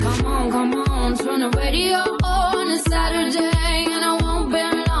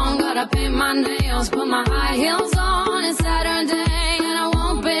my high heels on, it's Saturday, and I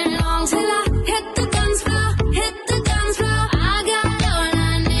won't be long till I hit the dance floor, hit the dance floor. I got all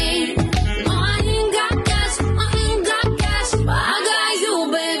I need. No, I ain't got cash, I ain't got cash, but I got you,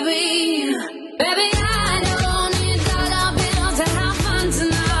 baby. Baby, I don't need dollar bills to have fun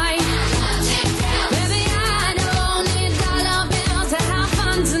tonight. Baby, I don't need dollar bills to have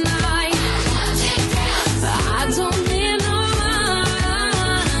fun tonight. I don't need no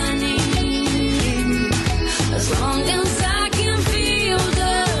money, as long as I can feel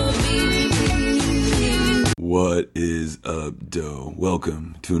the beat. What is up, doe?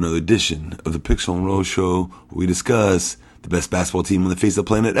 Welcome to another edition of the Pixel and Roll Show, where we discuss the best basketball team on the face of the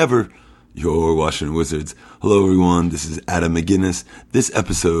planet ever, your Washington Wizards. Hello, everyone. This is Adam McGinnis. This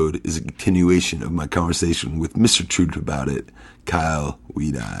episode is a continuation of my conversation with Mr. Truth About It, Kyle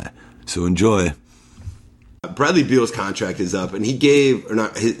Weedeye. So enjoy. Bradley Beal's contract is up, and he's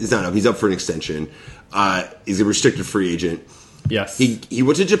not up. He's up for an extension. He's a restricted free agent. Yes. He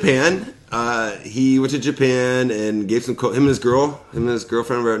went to Japan. He went to Japan and gave him and his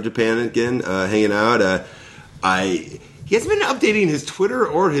girlfriend were in Japan again, hanging out. He hasn't been updating his Twitter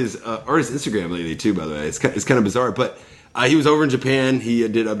or his Instagram lately too. By the way, it's kind of bizarre. But he was over in Japan. He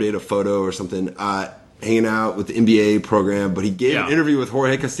did update a photo or something, hanging out with the NBA program. But he gave an interview with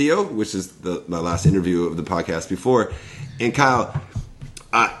Jorge Castillo, which is my last interview of the podcast before. And Kyle,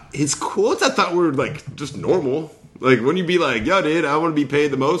 his quotes I thought were like just normal. Like when you be like, "Yo, dude, I want to be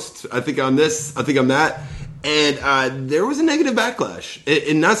paid the most. I think I'm this. I think I'm that." And there was a negative backlash,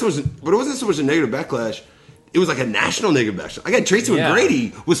 and not so much. But it wasn't so much a negative backlash. It was like a national negative backlash. I got Tracy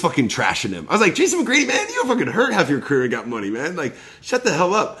McGrady was fucking trashing him. I was like, Tracy McGrady, man, you fucking hurt half your career and got money, man. Like, shut the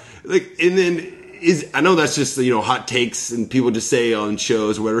hell up. Like, and then I know that's just hot takes and people just say on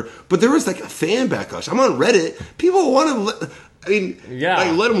shows or whatever. But there was like a fan backlash. I'm on Reddit. People want to.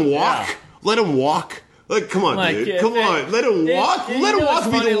 Let him walk. Yeah. Let him walk. Like, come on, dude. Come on. Let him walk. Let him walk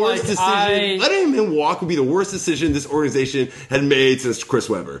would be the worst decision. Letting him walk would be the worst decision this organization had made since Chris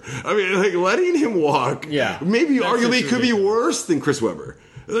Webber. I mean, like, letting him walk maybe arguably could be worse than Chris Webber.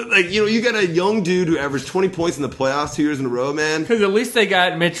 Like, you got a young dude who averaged 20 points in the playoffs 2 years in a row, man. Because at least they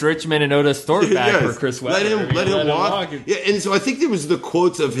got Mitch Richmond and Otis Thorpe back for Chris Webber. Let him walk. Yeah, and so I think there was the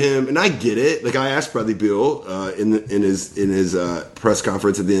quotes of him, and I get it. Like, I asked Bradley Beal in his press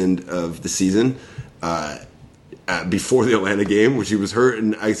conference at the end of the season, before the Atlanta game, which he was hurt,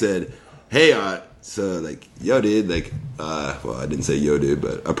 and I said, "Hey, so like, yo, dude, like, well, I didn't say yo, dude,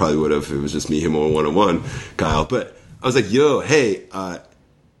 but I probably would have if it was just me, him, on one-on-one, Kyle. But I was like, yo, hey,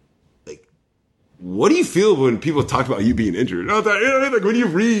 like, what do you feel when people talk about you being injured? And I thought, like, when you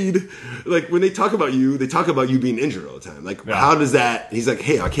read, like, when they talk about you being injured all the time. Like, how does that? He's like,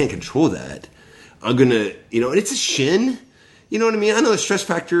 hey, I can't control that. I'm gonna, and it's a shin." You know what I mean? I know the stress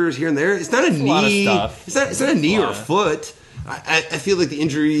factors here and there. It's not a knee. It's not a knee or a foot. I feel like the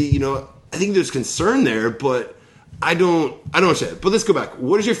injury, I think there's concern there, but I don't understand. But let's go back.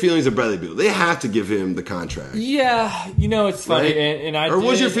 What is your feelings of Bradley Beal? They have to give him the contract. Yeah, it's funny. Right? And I what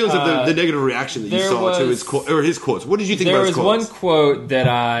was your feelings of the negative reaction that you saw to his quotes? What did you think about his quotes? There was one quote that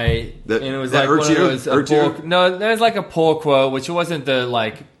and it was like one of those no, that was like a pull quote, which wasn't the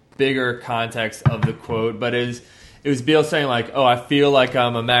like bigger context of the quote, but it was Beal saying like, "Oh, I feel like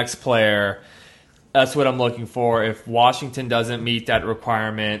I'm a max player. That's what I'm looking for. If Washington doesn't meet that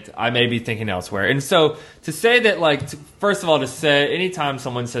requirement, I may be thinking elsewhere." And so to say that, like, first of all, to say anytime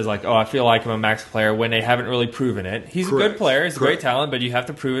someone says like, "Oh, I feel like I'm a max player," when they haven't really proven it, he's a good player, he's a great talent, but you have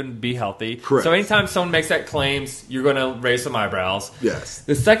to prove it and be healthy. Correct. So anytime someone makes that claims, you're going to raise some eyebrows. Yes.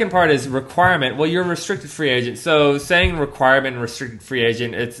 The second part is requirement. Well, you're a restricted free agent, so saying requirement and restricted free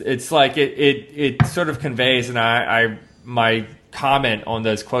agent, it's like it sort of conveys, and my comment on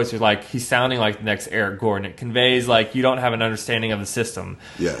those quotes was like, he's sounding like the next Eric Gordon. It conveys like you don't have an understanding of the system.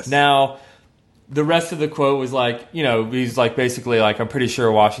 Yes. Now, the rest of the quote was like, he's like basically like, I'm pretty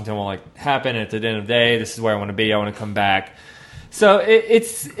sure Washington will like happen at the end of the day. This is where I want to be. I want to come back. So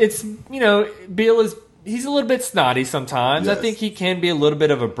it's Beal he's a little bit snotty sometimes. Yes. I think he can be a little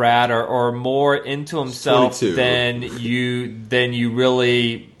bit of a brat or more into himself than you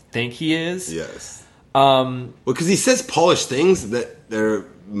really think he is. Yes. Because he says polished things that they're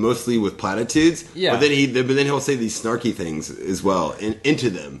mostly with platitudes. Yeah. But then he'll say these snarky things as well into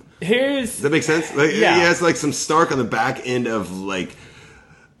them. Does that make sense? Like, he has like some snark on the back end of like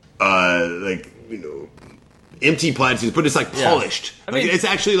empty platitudes, but it's like polished. I mean, it's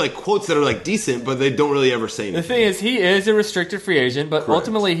actually like quotes that are like decent, but they don't really ever say anything. The thing is, he is a restricted free agent, but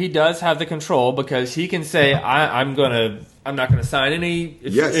ultimately he does have the control because he can say, I'm going to I'm not going to sign any.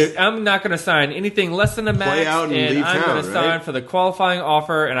 I'm not going to sign anything less than a max. Play out and leave I'm going to sign for the qualifying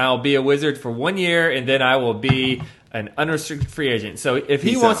offer, and I'll be a Wizard for 1 year, and then I will be an unrestricted free agent. So if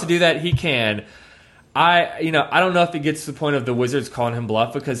he wants to do that, he can. I don't know if it gets to the point of the Wizards calling him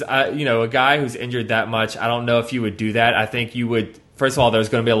bluff, because a guy who's injured that much, I don't know if you would do that. I think you would. First of all, there's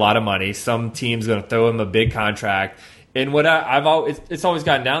going to be a lot of money. Some team's going to throw him a big contract. And what it's always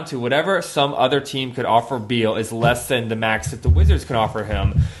gotten down to, whatever some other team could offer Beal is less than the max that the Wizards can offer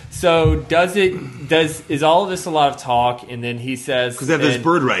him. So is all of this a lot of talk? And then he says, because they have those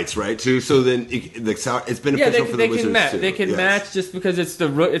bird rights, right? Too. So then it's beneficial for the Wizards too. They can match just because it's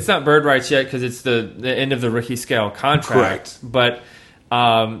not bird rights yet, because it's the end of the rookie scale contract. Correct. But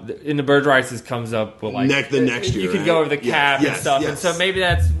in the bird rights, it comes up with the next year. You can go over the cap and stuff, and so maybe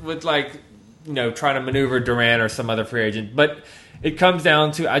that's with trying to maneuver Durant or some other free agent. But it comes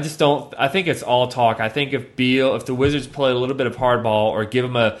down to, I think it's all talk. I think if the Wizards play a little bit of hardball, or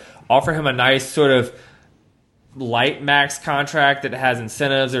offer him a nice sort of light max contract that has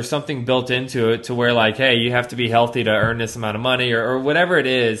incentives or something built into it, to where hey, you have to be healthy to earn this amount of money, or whatever it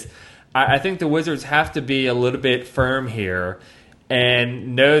is. I think the Wizards have to be a little bit firm here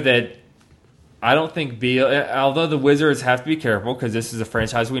and know that I don't think Beal, although the Wizards have to be careful, because this is a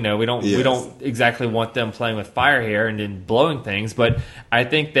franchise we know. We don't exactly want them playing with fire here and then blowing things, but I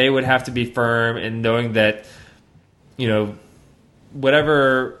think they would have to be firm in knowing that,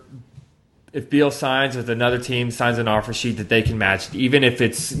 whatever, if Beal signs with another team, signs an offer sheet that they can match, even if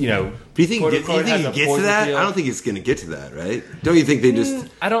it's, Do you think it gets to that? Deal. I don't think it's going to get to that, right? Don't you think they just?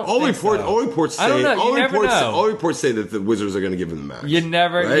 I don't. All reports say. I don't know. All reports say that the Wizards are going to give them the max. You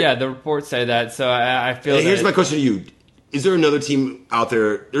never. Right? Yeah, the reports say that. So I feel. Here's my question to you: is there another team out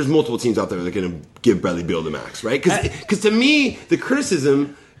there? There's multiple teams out there that are going to give Bradley Beal the max, right? Because to me, the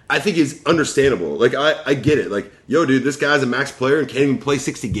criticism, I think, is understandable. I get it. Yo, dude, this guy's a max player and can't even play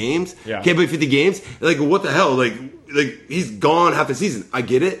 60 games. Yeah. Can't play 50 games. What the hell? He's gone half the season. I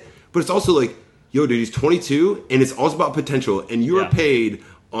get it. But it's also yo, dude, he's 22, and it's also about potential, and you are paid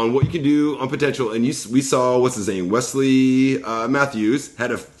on what you can do on potential. And we saw, what's his name? Wesley Matthews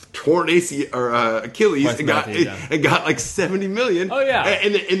had a torn Achilles and got $70 million. Oh yeah,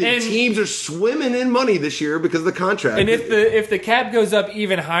 and the teams are swimming in money this year because of the contract. And if the cap goes up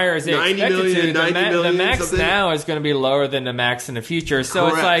even higher as they expect it to, the max something now is going to be lower than the max in the future.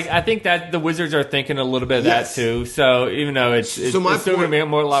 So Correct. It's I think that the Wizards are thinking a little bit of that too. So even though it's still going to be a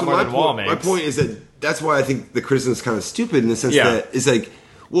lot more than Wall makes. My point is that's why I think the criticism is kind of stupid in the sense that it's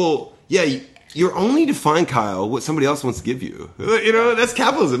you're only to find, Kyle, what somebody else wants to give you. That's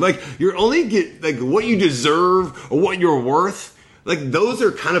capitalism. You're only get what you deserve or what you're worth. Those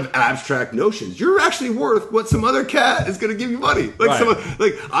are kind of abstract notions. You're actually worth what some other cat is going to give you money.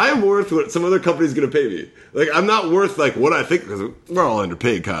 I'm worth what some other company is going to pay me. I'm not worth what I think, because we're all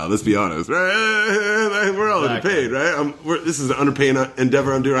underpaid, Kyle. Let's be honest, right? We're all underpaid, right? This is an underpaid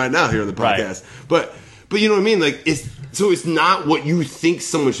endeavor I'm doing right now here on the podcast. Right. But you know what I mean? It's not what you think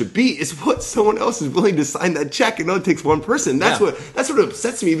someone should be. It's what someone else is willing to sign that check. And it takes one person. That's what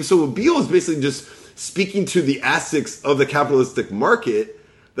upsets me. So Beal is basically just speaking to the aspects of the capitalistic market,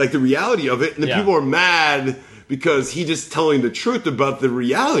 the reality of it. And the people are mad because he's just telling the truth about the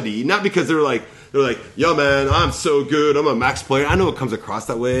reality, not because they're like, yo, man, I'm so good. I'm a max player. I know it comes across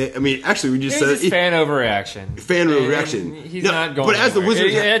that way. I mean, actually, we just said it's fan overreaction. He's not going. But as the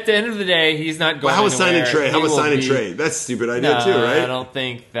Wizards, at the end of the day, he's not going. How was sign and trade? That's a stupid idea too, right? I don't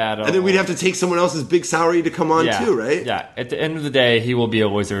think that. And then we'd have to take someone else's big salary to come on too, right? Yeah. At the end of the day, he will be a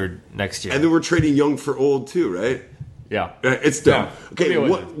Wizard next year. And then we're trading young for old too, right? Yeah, it's dumb. Yeah.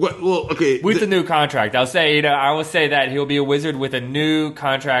 Okay, with the new contract, I will say that he'll be a Wizard with a new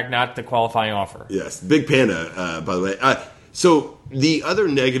contract, not the qualifying offer. Yes, Big Panda, by the way. So the other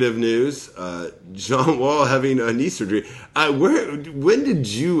negative news: John Wall having a knee surgery. When did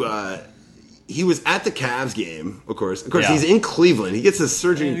you? He was at the Cavs game, of course. He's in Cleveland. He gets a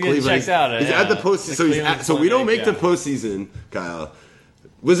surgery in Cleveland. He's at the postseason. So we don't make the postseason, Kyle.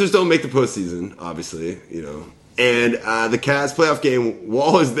 Wizards don't make the postseason, obviously. And the Cavs playoff game,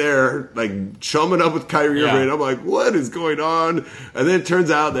 Wall is there, chumming up with Kyrie Irving. I'm like, what is going on? And then it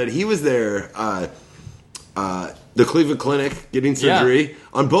turns out that he was there, the Cleveland Clinic, getting surgery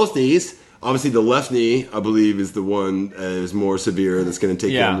on both knees. Obviously, the left knee, I believe, is the one that is more severe. That's going to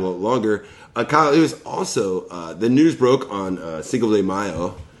take him a little longer. Kyle, it was also the news broke on Cinco de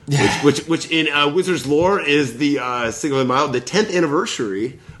Mayo, which in Wizards lore is the Cinco de Mayo, the 10th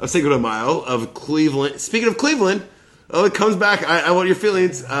anniversary of Cinco de Mayo of Cleveland. Speaking of Cleveland, it comes back. I want your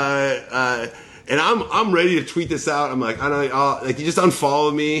feelings, and I'm ready to tweet this out. I'm like, I know, you just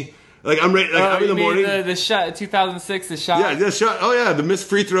unfollow me. Like I'm ready. Like I'm in the morning. The shot, 2006, the shot. Yeah, the shot. Oh yeah, the missed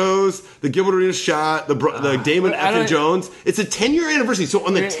free throws, the Gilbert Arenas shot, the Damon F. Jones. It's a 10-year anniversary. So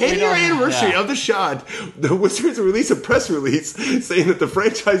on the 10-year anniversary of the shot, the Wizards release a press release saying that the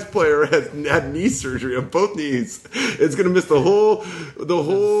franchise player has had knee surgery on both knees. It's going to miss the whole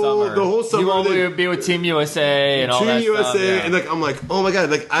summer. He won't be with Team USA and all that Team USA, stuff. Yeah. and like I'm like, oh my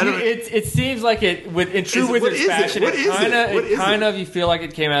god, like I don't. It seems like it in true Wizards fashion. It kind of you feel like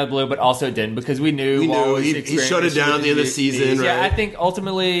it came out of the blue, but also it didn't because we knew he shut it down at the end of the season. Right? Yeah, I think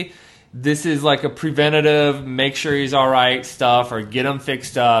ultimately this is like a preventative, make sure he's all right stuff, or get him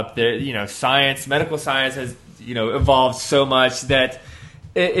fixed up. There, medical science has evolved so much that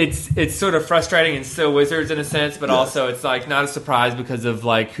it's sort of frustrating and so Wizards in a sense, but also it's like not a surprise because of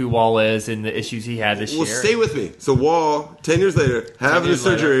like who Wall is and the issues he had this year. Well, stay with me. So Wall, 10 years later, having a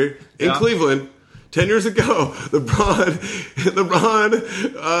surgery in Cleveland. 10 years ago, LeBron,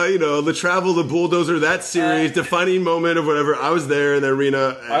 the travel, the bulldozer, that series, defining moment of whatever. I was there in the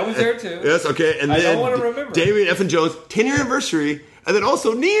arena. I was there too. Yes, okay. And I then don't want to remember. Damian F. Jones, 10-year anniversary, and then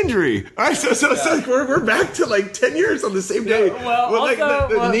also knee injury. All right, so we're back to like 10 years on the same day.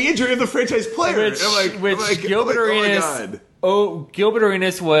 The knee injury of the franchise player. Gilbert Arenas. Gilbert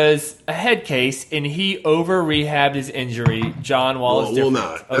Arenas was a head case, and he over-rehabbed his injury. John Wall is different.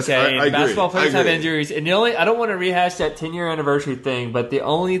 Not. Okay, I basketball agree. players have injuries, and I don't want to rehash that 10-year anniversary thing, but the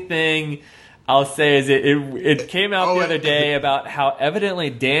only thing I'll say is it came out the other day about how evidently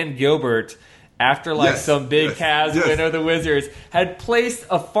Dan Gilbert, after some big Cavs win over the Wizards, had placed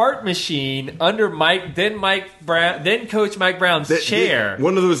a fart machine under Coach Mike Brown's chair.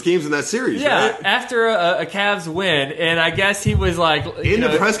 One of those games in that series, right? After a Cavs win, and I guess he was like in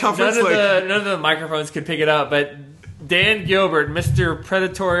the press conference, none of the microphones could pick it up, but Dan Gilbert, Mr.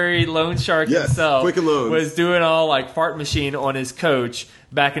 Predatory Loan Shark himself, was doing all like fart machine on his coach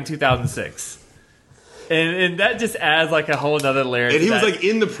back in 2006. And that just adds like a whole nother layer. And he was like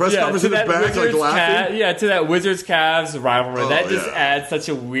in the press conference in his back, like laughing. To that Wizards Cavs rivalry. That just adds such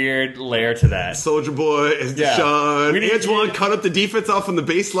a weird layer to that. Soldier Boy, Deshaun, Antoine cut up the defense off on the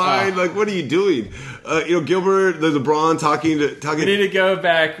baseline. Like, what are you doing? Gilbert, the LeBron talking. We need to go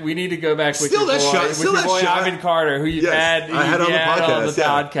back. With your boy Ivan Carter, who you had. I had on the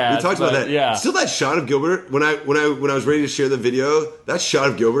podcast. We talked about that. Yeah. Still, that shot of Gilbert when I was ready to share the video. That shot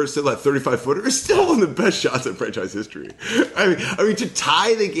of Gilbert, still that 35-footer, is still one of the best shots in franchise history. I mean, to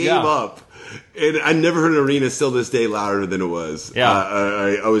tie the game up. And I never heard an arena still this day louder than it was. Yeah,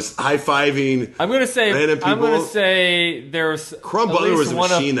 I was high fiving. I'm going to say there was Crum Butler was a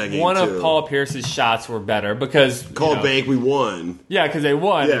machine that game One too. of Paul Pierce's shots were better because Bank, we won. Yeah, because they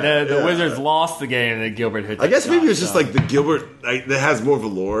won. The Wizards lost the game, and then Gilbert hit. I guess maybe it was just like the Gilbert that has more of a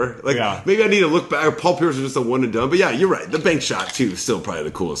lore. Maybe I need to look back. Paul Pierce was just a one and done. But yeah, you're right. The bank shot too is still probably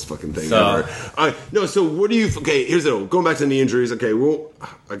the coolest fucking thing ever. So what do you? Okay, here's it. Going back to knee injuries. Okay,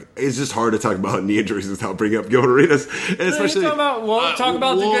 it's just hard to talk about knee injuries without bringing up Gilbert Arenas, and especially talk about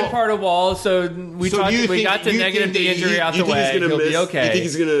the good part of Wall. So we got the negative knee injury out the way. He'll be okay. You think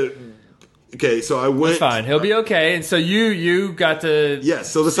he's gonna? Okay, so I went. That's fine. He'll be okay. And so you got to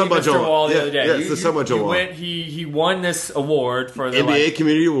so the Mr. Wall the other day. Yes, the Sun Wall. He won this award for the NBA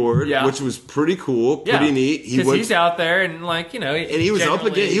Community Award, which was pretty cool, pretty neat. He's out there and and he was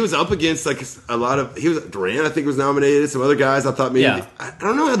up against like a lot of Durant. I think was nominated. Some other guys. I thought maybe I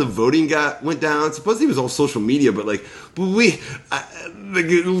don't know how the voting went down. Supposedly it was all social media, but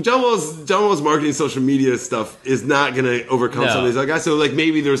John Wall's marketing social media stuff is not going to overcome some of these other guys. So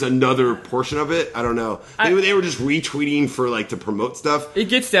maybe there's another portion of it. I don't know. Maybe they were just retweeting for to promote stuff. It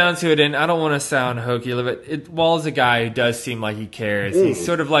gets down to it, and I don't want to sound hokey, but Wall's a guy who does seem like he cares. He's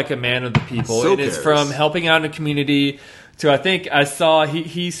sort of like a man of the people, and it's from helping out in the community. So I think I saw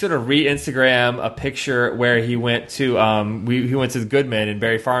he sort of re-Instagram a picture where he went to he went to the Goodman in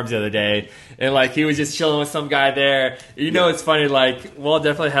Berry Farms the other day, and he was just chilling with some guy there. It's funny. Wall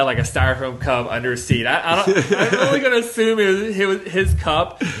definitely had a styrofoam cup under his seat. I'm only going to assume it was his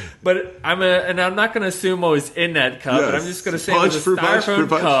cup, but I'm not going to assume what was in that cup. But I'm just going to say it was a styrofoam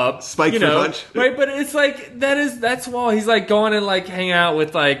cup, spiked fruit punch, right? But it's that's Wall. He's going and hanging out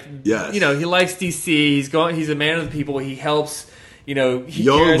with he likes DC. He's a man of the people. He helps. Young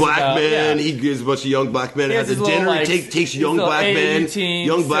black men. He gives a bunch of young black men. Has a dinner. He takes young black men,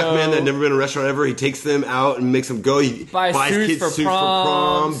 men that never been in a restaurant ever. He takes them out and makes them go. He buys kids suits for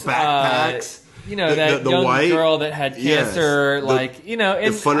prom, backpacks. That young white girl that had cancer.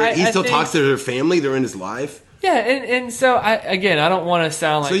 And he still talks to their family. They're in his life. Yeah, and so I don't want to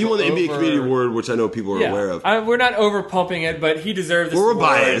sound like. So you won the NBA Community Award, which I know people are aware of. We're not over pumping it, but he deserved this. We're award,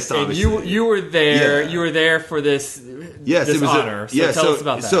 biased, and obviously. you were there. Yeah. You were there for this Yes, this it was honor. Tell us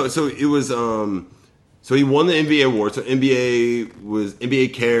about that. So it was. So he won the NBA award. So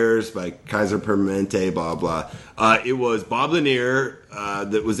NBA Cares by Kaiser Permanente. Blah blah. It was Bob Lanier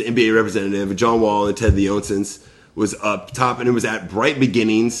that was the NBA representative. John Wall and Ted Leonsis was up top, and it was at Bright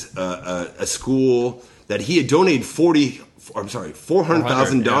Beginnings, a school that he had donated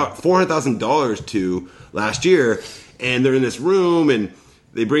 $400,000 to last year. And they're in this room, and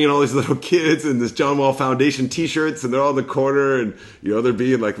they bring in all these little kids in this John Wall Foundation T-shirts, and they're all in the corner, and they're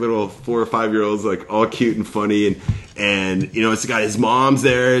being like little 4 or 5 year olds, like all cute and funny, and it's got his mom's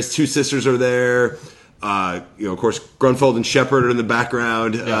there, his 2 sisters are there, of course Grunfeld and Shepard are in the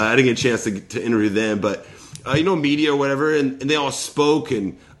background. I didn't get a chance to interview them, but media or whatever, and they all spoke,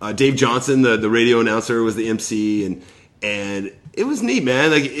 and Dave Johnson, the radio announcer, was the MC, and it was neat,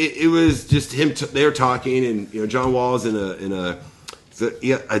 man. Like it was just him. They were talking, and John Wall's in a. So,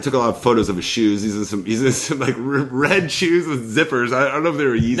 I took a lot of photos of his shoes. He's in some like red shoes with zippers. I don't know if they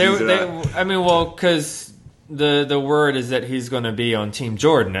were Yeezys or not. I mean, well, because the word is that he's going to be on Team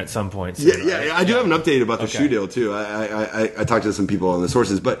Jordan at some point. Soon, right? I do have an update about the shoe deal too. I talked to some people on the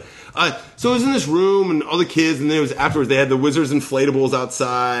sources, but so it was in this room and all the kids, and then it was afterwards they had the Wizards inflatables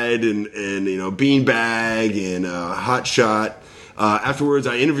outside, and beanbag and hot shot. Afterwards,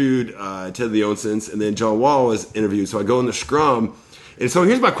 I interviewed Ted Leonsis, and then John Wall was interviewed. So I go in the scrum. And so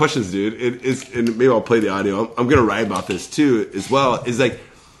here's my questions, dude. And maybe I'll play the audio. I'm going to write about this too, as well. Is like,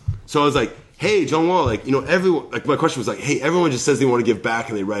 so I was like, hey, John Wall, everyone, my question was like, hey, everyone just says they want to give back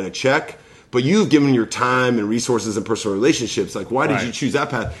and they write a check, but you've given your time and resources and personal relationships. Like, why did you choose that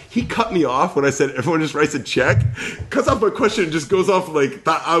path? He cut me off when I said everyone just writes a check. Cuts off my question and just goes off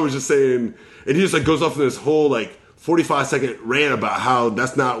thought I was just saying, and he just goes off in this whole 45-second rant about how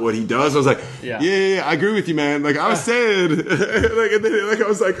that's not what he does. I was like, yeah, I agree with you, man. I was saying, and then I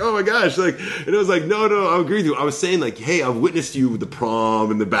was like, oh my gosh, and it was like, no, I agree with you. I was saying hey, I've witnessed you with the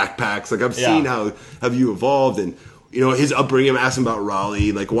prom and the backpacks. I've seen how have you evolved, and his upbringing. I asked him about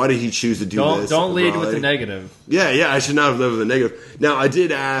Raleigh. Why did he choose to do this? Don't lead with the negative. Yeah, I should not have led with the negative. Now, I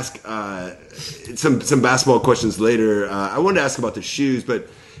did ask some basketball questions later. I wanted to ask about the shoes, but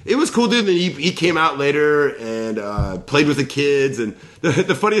it was cool, dude. He came out later and played with the kids. And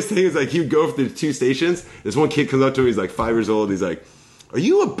the funniest thing is he would go through the 2 stations. This one kid comes up to him. He's 5 years old. He's like, "Are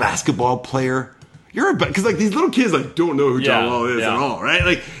you a basketball player?" Because these little kids don't know who John Wall is at all,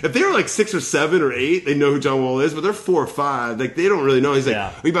 right? If they were 6 or 7 or 8, they know who John Wall is, but they're 4 or 5, they don't really know. He's like,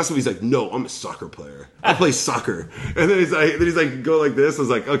 "Are you basketball?" He's like, "No, I'm a soccer player. I play soccer." And then he's like, go like this. I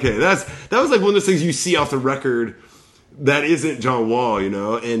was like, okay, that was one of those things you see off the record. That isn't John Wall,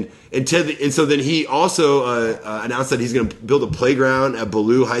 and Ted, and so then he also announced that he's going to build a playground at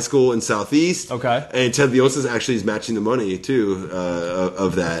Ballou High School in Southeast. Okay, and Ted Leonsis actually is matching the money too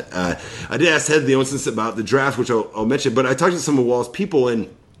of that. I did ask Ted Leonsis about the draft, which I'll mention, but I talked to some of Wall's people and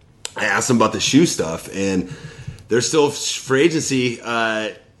I asked them about the shoe stuff, and they're still free agency.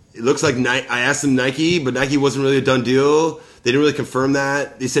 It looks like I asked them Nike, but Nike wasn't really a done deal. They didn't really confirm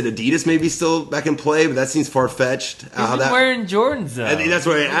that. They said Adidas may be still back in play, but that seems far-fetched. He's wearing Jordans, though. That's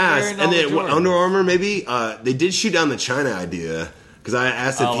what I asked. And then Under Armour, maybe? They did shoot down the China idea. Because I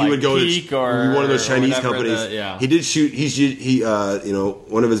asked if he would go to one of those Chinese companies. He did shoot. He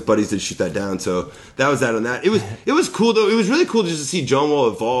one of his buddies did shoot that down. So that was that on that. It was cool though. It was really cool just to see John Wall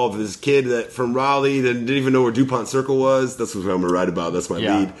evolve. This kid that from Raleigh that didn't even know where DuPont Circle was. That's what I'm gonna write about. That's my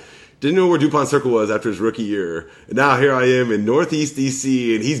lead. Didn't know where DuPont Circle was after his rookie year. And now here I am in Northeast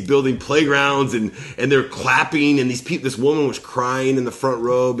DC, and he's building playgrounds, and they're clapping, and this woman was crying in the front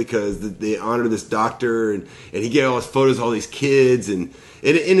row because they honored this doctor, and he gave all his photos of all these kids, and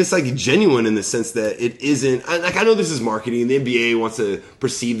it's genuine in the sense that it isn't. I know this is marketing. The NBA wants to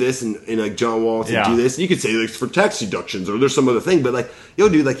perceive this, and John Wall wants to do this. And you could say it's for tax deductions or there's some other thing, but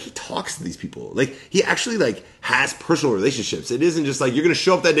dude, he talks to these people. He actually has personal relationships. It isn't just you're going to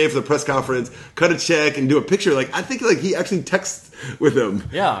show up that day for the press conference, cut a check, and do a picture. I think he actually texts with them.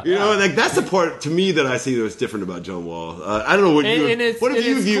 Yeah, that's the part to me that I see that was different about John Wall. I don't know what have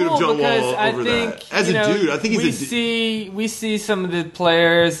you viewed of John Wall over that as a dude. I think we see some of the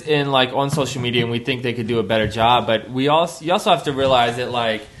players in on social media, and we think they could do a better job. But you also have to realize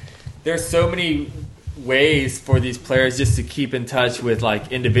that there's so many ways for these players just to keep in touch with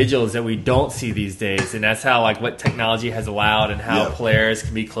individuals that we don't see these days, and that's how what technology has allowed, and how players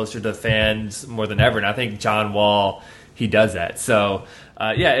can be closer to fans more than ever. And I think John Wall, he does that. So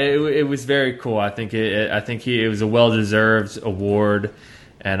it was very cool. I think it was a well-deserved award,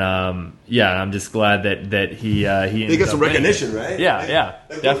 and I'm just glad that he got some recognition, right? Yeah,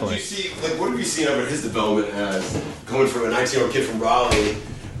 definitely. What have you seen over his development as coming from a 19-year-old kid from Raleigh?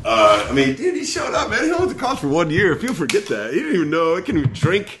 I mean, dude, he showed up, man. He went to college for 1 year. People forget that. He didn't even know. He couldn't even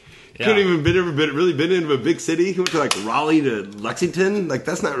drink. He couldn't even really been into a big city. He went to like Raleigh to Lexington. Like,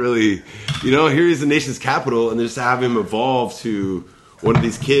 that's not really, here he's the nation's capital, and just to have him evolve to one of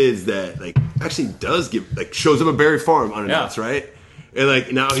these kids that like actually does shows up at Berry Farm unannounced, right? And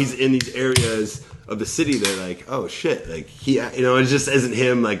like now he's in these areas of the city that like, oh shit, like he, it just isn't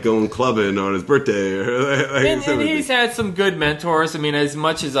him like going clubbing on his birthday or and he's had some good mentors. I mean, as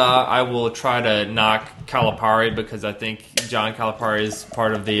much as I will try to knock Calipari because I think John Calipari is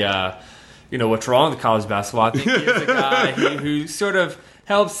part of the what's wrong with college basketball. I think he's a guy who sort of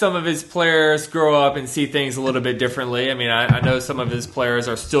helps some of his players grow up and see things a little bit differently. I mean, I know some of his players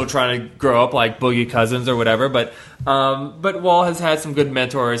are still trying to grow up like Boogie Cousins or whatever, but Wall has had some good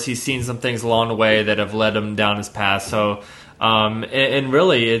mentors. He's seen some things along the way that have led him down his path. So, and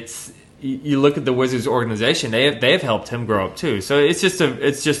really, it's you look at the Wizards organization; they've helped him grow up too. So it's just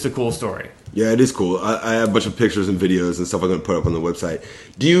a cool story. Yeah, it is cool. I have a bunch of pictures and videos and stuff I'm going to put up on the website.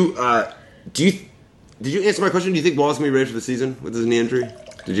 Did you answer my question? Do you think Wall's going to be ready for the season with his knee injury?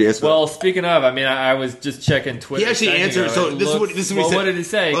 Did you answer Well, speaking of, I mean, I was just checking Twitter. He actually answered. So this is what he said. What did he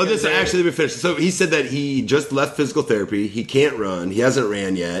say? Oh, actually, let me finish. So he said that he just left physical therapy. He can't run. He hasn't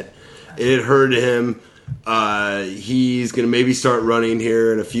ran yet. It hurt him. He's going to maybe start running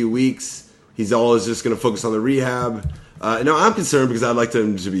here in a few weeks. He's always just going to focus on the rehab. No, I'm concerned because I'd like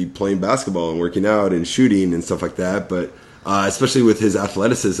him to be playing basketball and working out and shooting and stuff like that. But especially with his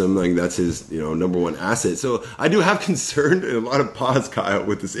athleticism, like that's his number one asset. So I do have concern and a lot of pause, Kyle,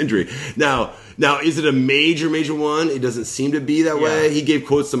 with this injury. Now is it a major one? It doesn't seem to be that way. He gave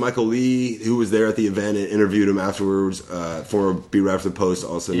quotes to Michael Lee, who was there at the event and interviewed him afterwards for Be Right After the Post,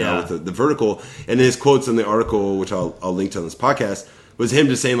 also now with the Vertical. And his quotes in the article, which I'll link to on this podcast, was him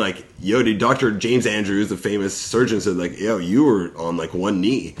just saying like, yo, dude, Dr. James Andrews, the famous surgeon, said like, yo, you were on like one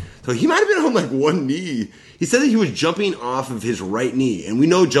knee. So he might have been on like one knee. He said that he was jumping off of his right knee. And we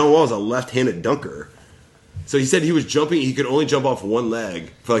know John Wall is a left-handed dunker. So he said he was jumping, he could only jump off one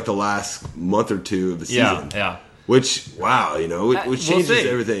leg for like the last month or two of the season. Yeah. Which, wow, which changes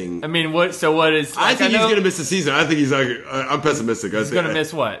everything. I mean, what is... Like, I think he's going to miss the season. I think he's like, I'm pessimistic. He's going to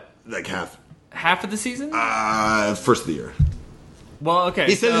miss what? Like half. Half of the season? First of the year. Well, okay.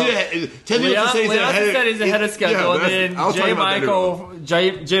 He said he's ahead of schedule. And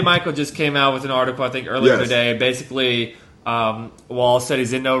then J. Michael just came out with an article, I think, earlier today. Basically, Wall said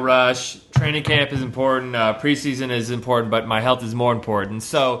he's in no rush. Training camp is important. Preseason is important, but my health is more important.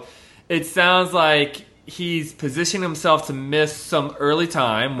 So it sounds like he's positioning himself to miss some early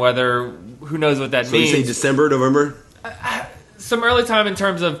time, who knows what that means. So you say December, November? Some early time in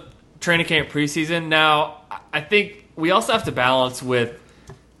terms of training camp preseason. Now, I think we also have to balance with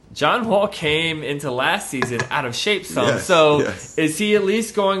John Wall came into last season out of shape some. Is he at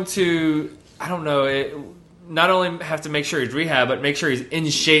least going to, I don't know, not only have to make sure he's rehab, but make sure he's in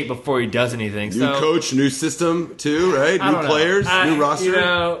shape before he does anything. New coach, new system too, right? New players, new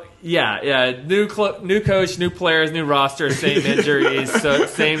roster. New coach, new players, new roster, same injuries,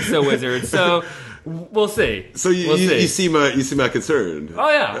 same Wizards. So we'll see. So you see my concern. Oh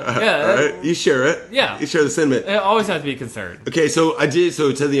yeah. Right? You share it. Yeah, you share the sentiment. I always have to be concerned. Okay, so I did.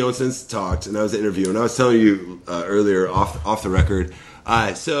 So Ted Leonsis talked, and I was interviewing. I was telling you earlier off the record.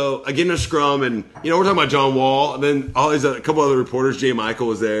 So I get in a scrum, and we're talking about John Wall, and then a couple other reporters. J. Michael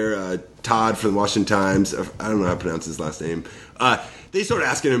was there. Todd from the Washington Times. I don't know how to pronounce his last name. They started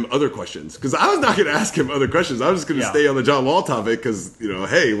asking him other questions because I was not going to ask him other questions. I was just going to stay on the John Wall topic because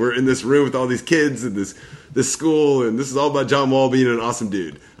hey, we're in this room with all these kids and this school, and this is all about John Wall being an awesome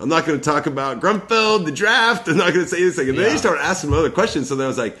dude. I'm not going to talk about Grunfeld, the draft. I'm not going to say anything. And then they started asking him other questions. So then I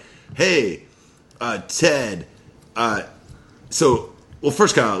was like, hey, Ted. Well,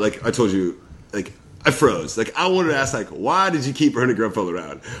 first, Kyle, like I told you, like I froze. Like I wanted to ask, like, why did you keep Ernie Grunfeld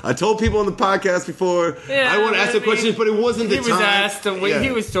around? I told people on the podcast before. I want to ask the questions, but it wasn't the time.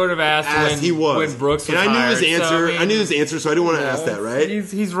 He was sort of asked when Brooks was and I knew his answer. So, I knew his answer, so I didn't want to ask that. Right?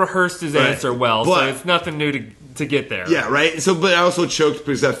 He's rehearsed his answer well, so it's nothing new to get there. Yeah, right. So, but I also choked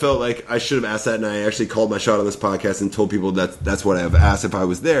because I felt like I should have asked that, and I actually called my shot on this podcast and told people that's what I have asked if I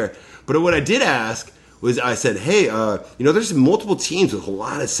was there. But what I did ask was, I said, hey, there's multiple teams with a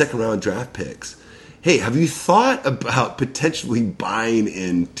lot of second-round draft picks. Hey, have you thought about potentially buying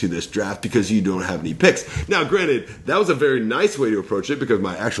into this draft because you don't have any picks? Now, granted, that was a very nice way to approach it because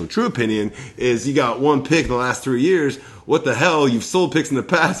my actual true opinion is you got one pick in the last 3 years. What the hell? You've sold picks in the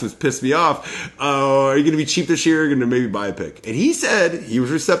past, which pissed me off. Are you going to be cheap this year? You're going to maybe buy a pick. And he said, he was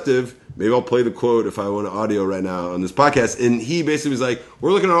receptive. Maybe I'll play the quote if I want audio right now on this podcast. And he basically was like,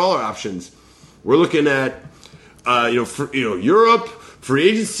 we're looking at all our options. We're looking at, Europe, free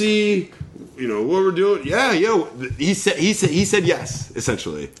agency. What we're doing. Yeah. He said yes,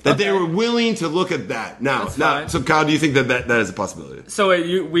 essentially. That they were willing to look at that. Now, so Kyle, do you think that is a possibility? So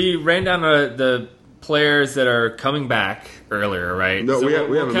we ran down the players that are coming back earlier, right? No, so we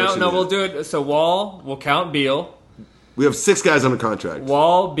haven't count. No, yet. we'll do it. So we'll count Beal. We have 6 guys on the contract.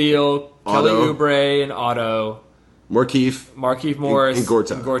 Wall, Beal, Otto, Kelly Oubre, and Otto. Markieff Morris, and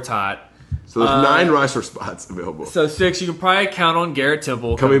Gortat. So there's 9 roster spots available. So 6. You can probably count on Garrett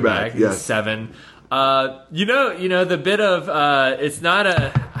Temple coming back. Yes. 7. The bit of it's not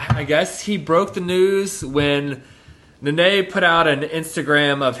a. I guess he broke the news when Nene put out an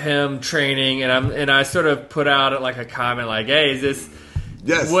Instagram of him training, and I sort of put out like a comment like, "Hey, is this?"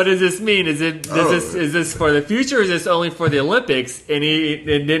 Yes. What does this mean? Is this for the future? Or is this only for the Olympics? And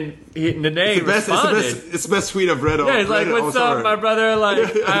Nene responded. It's the best tweet I've read. Yeah, he's like, "What's up, my brother?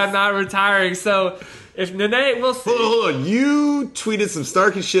 Like, I'm not retiring." So if Nene, we'll see. Hold on. You tweeted some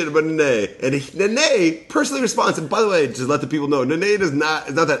snarky shit about Nene, and Nene personally responds. And by the way, just let the people know, Nene is not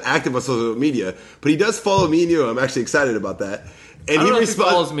that active on social media, but he does follow me and you. I'm actually excited about that. And I don't know if he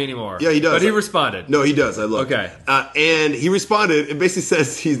follows me anymore. Yeah, he does. But he responded. No, he does. I look. Okay. And he responded and basically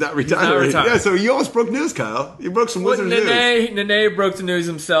says he's not retiring. Yeah, so you almost broke news, Kyle. You broke some Wizards news. Nene broke the news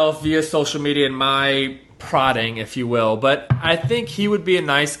himself via social media and my prodding, if you will. But I think he would be a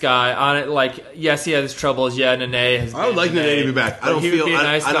nice guy on it. Like, yes, he has troubles. Yeah, Nene has. I would like Nene to be back. I don't feel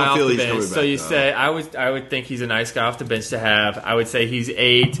he's coming back. So you say I would think he's a nice guy off the bench to have. I would say he's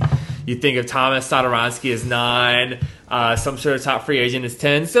 8. You think of Thomas Satoransky as 9. Some sort of top free agent is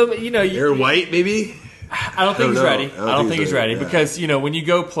 10. So Aaron White maybe. I don't think he's ready. I don't think he's ready because yeah. when you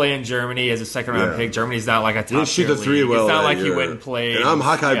go play in Germany as a second round pick, Germany's not like a top. Shoot the 3 well. It's not like he went and played. And I'm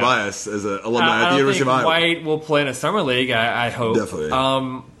Hawkeye biased as an alumni at the University of Iowa. White will play in a summer league. I hope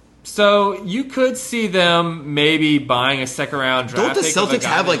definitely. So you could see them maybe buying a second round draft. Don't the Celtics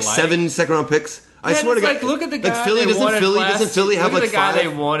have like 7 second round picks? I swear to God. Look at the guy. Like Philly doesn't Philly have like 5? Look at the guy they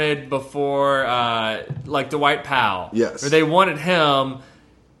wanted before, like Dwight Powell. Yes. Or they wanted him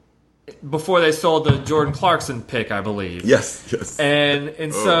before they sold the Jordan Clarkson pick, I believe. Yes.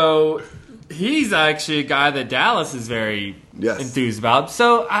 And so he's actually a guy that Dallas is very enthused about.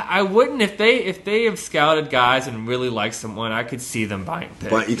 So I wouldn't if they have scouted guys and really like someone, I could see them buying a pick.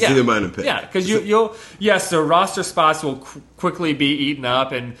 But you can see them buying a pick. Yeah, because so roster spots will quickly be eaten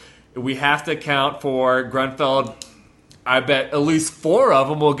up, and we have to account for Grunfeld. I bet at least 4 of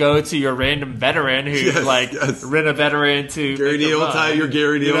them will go to your random veteran who rent a veteran to Gary Neal type. You're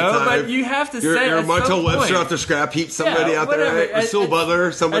Gary Neal type. But you have to say you're Montel Webster off the scrap heap. Somebody out there, or Sil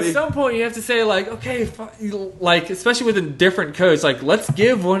Butler. Somebody. At some point, you have to say like, okay, like especially with a different coach, like let's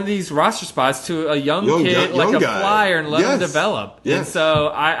give one of these roster spots to a young kid, like a flyer, and let him develop. Yes. And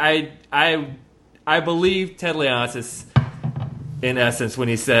so I believe Ted Leonsis in essence when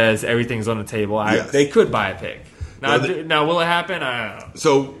he says everything's on the table. They could buy a pick. Now, will it happen? I don't know.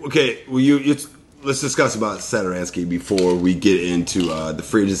 So, okay, let's discuss about Satoransky before we get into the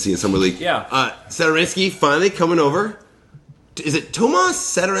free agency and summer league. Yeah. Satoransky finally coming over. Is it Tomas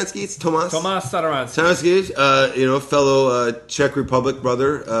Satoransky? It's Tomas. Tomas Satoransky. Satoransky, fellow Czech Republic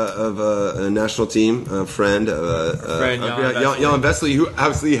brother of a national team, friend. Jan Vesely, who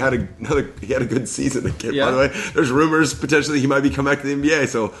obviously had a good season again. Yeah. By the way, there's rumors potentially he might be coming back to the NBA.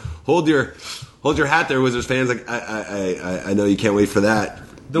 So hold your hat there, Wizards fans. Like I know you can't wait for that.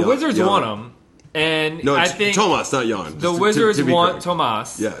 The Wizards want him, and no, I think Tomas, not Jan. The Wizards want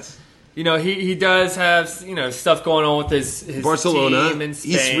Tomas. Yes. He does have stuff going on with his Barcelona team in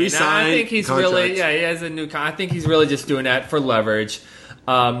Spain. He's re-signed. I think he's contract. really he has a new. I think he's really just doing that for leverage.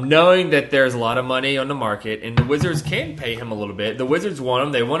 Knowing that there's a lot of money on the market and the Wizards can pay him a little bit. The Wizards want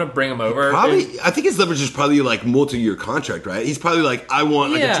him. They want to bring him over. I think his leverage is probably like multi-year contract, right? He's probably like, I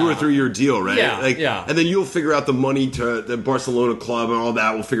want like a 2 or 3 year deal, right? Yeah. And then you'll figure out the money to the Barcelona club and all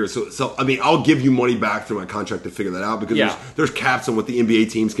that. We'll figure it. So I mean, I'll give you money back through my contract to figure that out because there's caps on what the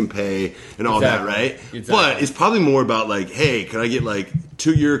NBA teams can pay and all that, right? Exactly. But it's probably more about like, hey, can I get like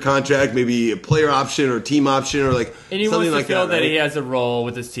 2-year contract, maybe a player option or team option or like and he something wants to like feel that he has a role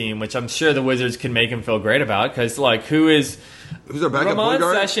with his team, which I'm sure the Wizards can make him feel great about because like who's our backup Ramon point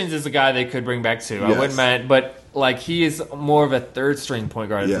guard? Sessions is a guy they could bring back too. I wouldn't mind, but like he is more of a third string point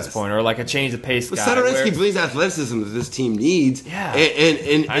guard at this point, or like a change of pace guy. Satoransky brings athleticism that this team needs. Yeah,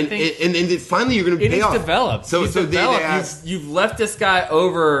 and finally you're going to pay off. Developed. You've left this guy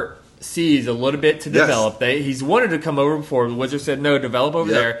overseas a little bit to develop. He's wanted to come over before. The Wizards said no, develop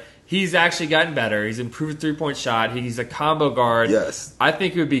over there. he's actually gotten better. He's improved the 3-point shot. He's a combo guard. Yes. I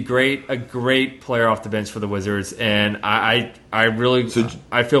think it would be a great player off the bench for the Wizards, and I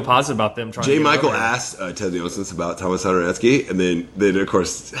feel positive about them trying to get Michael over him. asked Ted Leonsis about Thomas Satoransky, and then of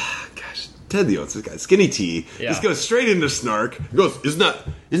course, gosh, Ted Leonsis, guy, skinny T, just goes straight into snark. He goes, isn't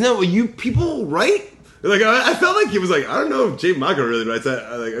that what you people write? Like I felt like he was like, I don't know if Jay Michael really writes that.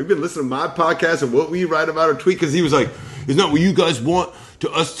 I've been listening to my podcast and what we write about or tweet, because he was like, isn't that what you guys want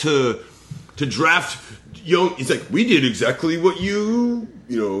us to draft? He's like, we did exactly what you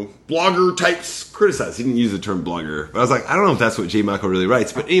blogger types criticize. He didn't use the term blogger, but I was like, I don't know if that's what Jay Michael really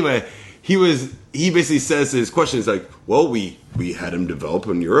writes. But anyway, he basically says his question is like, well, we had him develop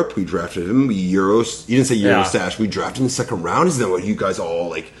in Europe. We drafted him. He didn't say Eurostash. We drafted him in the second round. Isn't that what you guys all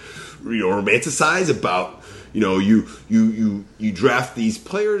like? Romanticize about you draft these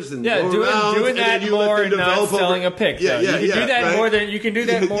players and doing that more and not selling a pick. You can do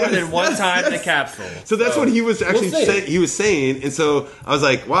that more than one time in the capsule. So that's what he was actually saying, and so I was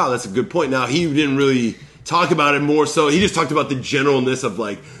like, wow, that's a good point. Now he didn't really talk about it more, so he just talked about the generalness of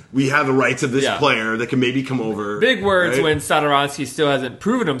like, we have the rights of this player that can maybe come over. Big words when Satoransky still hasn't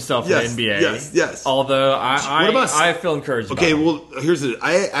proven himself in the NBA. Yes. Although I feel encouraged. Okay, about well,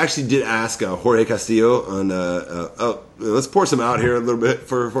 I actually did ask Jorge Castillo on. Let's pour some out here a little bit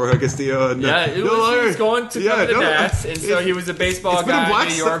for Jorge Castillo. And, he was going to cover the Nats, and so he was a baseball guy in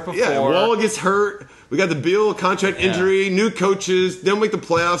New York before. Yeah, Wall gets hurt. We got the Beal contract injury, new coaches, didn't make the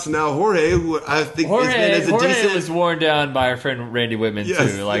playoffs, and now Jorge, who I think has been as a decent... was worn down by our friend Randy Whitman, too.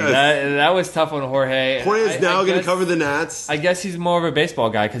 That was tough on Jorge. Jorge is now going to cover the Nats. I guess he's more of a baseball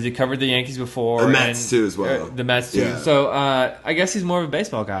guy because he covered the Yankees before. The Mets, too, as well. The Mets, too. Yeah. So I guess he's more of a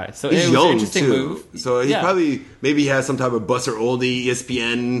baseball guy. So he's it was young, an interesting move. So he probably, maybe has some type of Buster Oldie,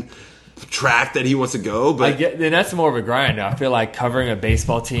 ESPN... track that he wants to go, but then that's more of a grind. I feel like covering a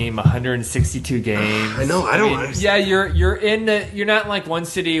baseball team, 162 games. I know. I don't. Yeah, you're not like one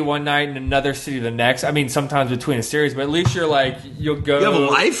city one night and another city the next. I mean, sometimes between a series, but at least you'll go. You have a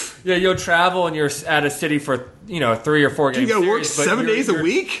life. Yeah, you'll travel and you're at a city for 3 or 4 games. You got to work 7 days a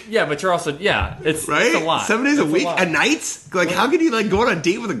week. Yeah, but you're also it's a lot. 7 days a week at night. Like, how can you go on a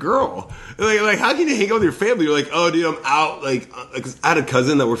date with a girl? Like how can you hang out with your family? You're like, oh, dude, I'm out. Like I had a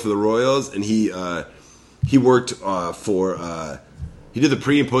cousin that worked for the Royals, and he worked for. He did the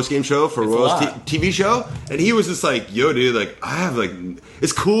pre and post game show for Royals TV show, and he was just like, "Yo, dude, like I have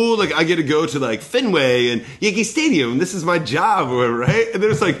it's cool. Like I get to go to like Fenway and Yankee Stadium. This is my job, or whatever, right?" And then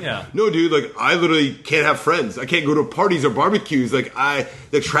it's like, "No, dude, like I literally can't have friends. I can't go to parties or barbecues. Like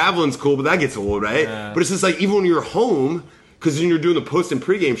traveling's cool, but that gets old, right?" But it's just like even when you're home. Because then you're doing the post and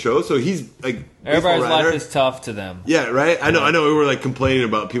pregame show, so he's like everybody's life is tough to them. Yeah, right. I know. We were like complaining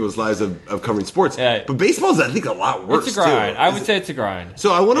about people's lives of covering sports, but baseball's I think a lot worse. It's a grind. Too. I would say it's a grind.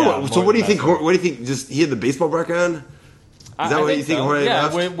 So I wonder. What do you think? What do you think? Just he had the baseball background. Is that what you think? So.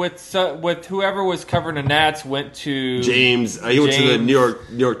 Yeah, with whoever was covering the Nats went to James. He went to the New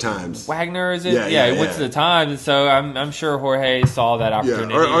York Times. Wagner, is it? Yeah, he went to the Times, and so I'm sure Jorge saw that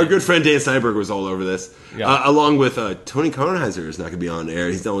opportunity. Yeah, our good friend Dan Steinberg was all over this, along with Tony Kornheiser is not going to be on air.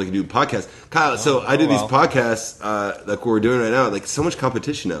 He's not only going to do podcasts. Kyle, I do these podcasts like we're doing right now. Like so much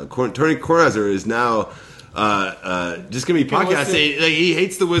competition now. Tony Kornheiser is now. Just gonna be podcasting. Like, he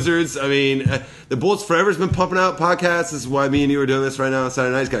hates the Wizards. I mean, the Bullets Forever's been pumping out podcasts. This is why me and you are doing this right now on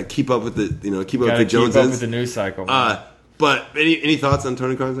Saturday night. He's got to keep up with the Joneses. Keep up with the news cycle. But any thoughts on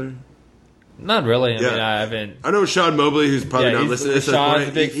Tony Kornheiser? Not really. I mean, I haven't. I know Sean Mobley, who's probably not listening. Sean's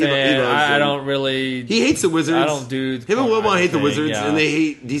a big fan. I don't really. He hates the Wizards. I don't do. Him and Wilbon hate the Wizards, and they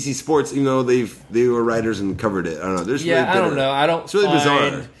hate DC sports, even though they were writers and covered it. I don't know. I don't know. It's really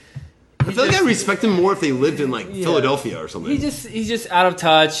bizarre. I feel like I respect him more if they lived in Philadelphia or something. He's just out of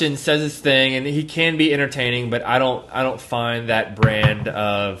touch and says his thing, and he can be entertaining, but I don't find that brand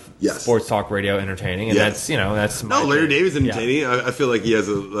of sports talk radio entertaining, and that's my Larry David's entertaining. Yeah. I feel like he has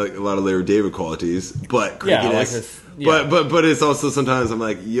a lot of Larry David qualities, but creepiness. But it's also sometimes I'm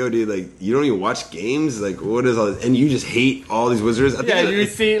like, yo, dude, like you don't even watch games, like what is all this? And you just hate all these Wizards. You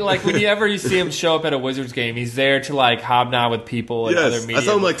see, like whenever you see him show up at a Wizards game, he's there to like hobnob with people and other media. I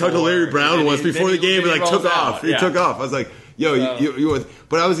saw him like talk to Larry Brown once before the game and like took off. He took off. I was like, yo, you.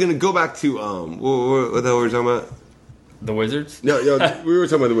 But I was gonna go back to what the hell were we talking about? The Wizards? No, we were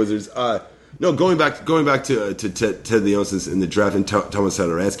talking about the Wizards. No, going back to Ted Leonsis in the draft and Thomas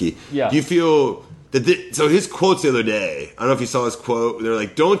Satoransky. Yeah. Do you feel so his quotes the other day, I don't know if you saw his quote. They're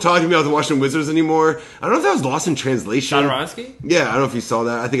like, "Don't talk to me about the Washington Wizards anymore." I don't know if that was lost in translation. Satoransky? Yeah, I don't know if you saw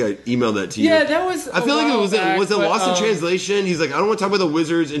that. I think I emailed that to you. Yeah, that was. I feel like was it lost in translation? He's like, I don't want to talk about the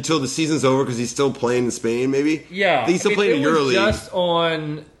Wizards until the season's over because he's still playing in Spain. Maybe. Yeah, he's still playing in EuroLeague. Just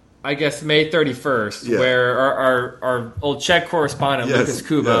on I guess May 31st, where our old Czech correspondent Lucas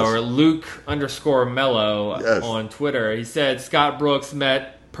Kubo or Luke_Mello on Twitter, he said Scott Brooks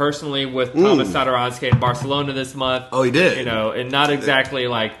met personally with Thomas Satoransky in Barcelona this month. Oh, he did. And not exactly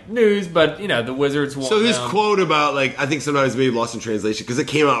like news, but the Wizards want So his quote about I think sometimes maybe lost in translation because it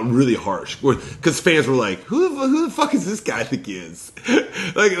came out really harsh. Because fans were like, who the fuck is this guy think he is?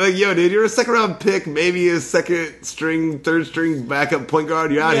 like yo, dude, you're a second round pick, maybe a second string, third string backup point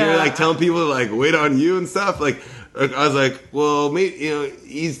guard. You're out here telling people to wait on you and stuff. I was like, well, maybe,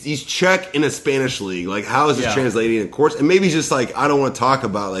 he's Czech in a Spanish league. How is this translating in course? And maybe just I don't want to talk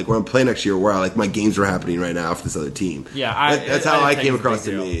about where I'm playing next year, where my games are happening right now for this other team. Yeah, that's how I came across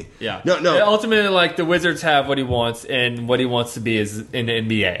to me. Yeah, no. Ultimately, the Wizards have what he wants, and what he wants to be is in the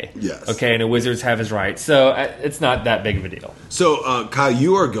NBA. Yes. Okay, and the Wizards have his rights, so it's not that big of a deal. So, Kyle,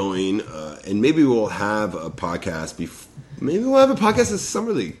 you are going, and maybe we'll have a podcast. Maybe we'll have a podcast this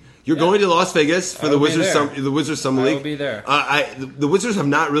summer league. You're going to Las Vegas for the Wizards Summer League. I will be there. The Wizards have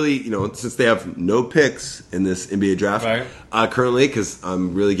not really, since they have no picks in this NBA draft currently, because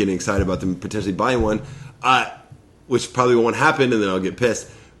I'm really getting excited about them potentially buying one, which probably won't happen, and then I'll get pissed.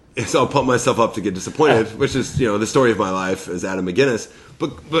 So I'll pump myself up to get disappointed, which is the story of my life as Adam McGinnis.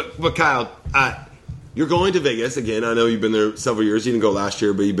 But Kyle, you're going to Vegas again. I know you've been there several years. You didn't go last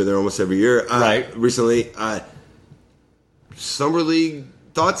year, but you've been there almost every year. Recently, Summer League.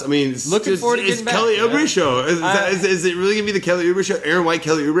 Thoughts? I mean, looking forward to getting back. Kelly Oubre show. Is it really going to be the Kelly Oubre show? Aaron White,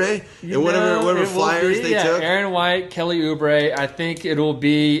 Kelly Oubre? And whatever flyers they took? Aaron White, Kelly Oubre. I think it will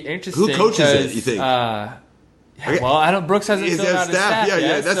be interesting. Who coaches it, you think? Brooks hasn't filled out his staff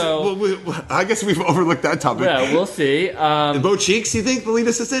yet. I guess we've overlooked that topic. Yeah, we'll see. Bo Cheeks, you think, the lead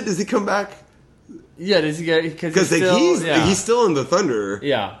assistant? Does he come back? Yeah, does he get... Because he's still in the Thunder.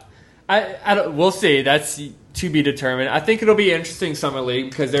 Yeah. We'll see. That's... to be determined. I think it'll be interesting summer league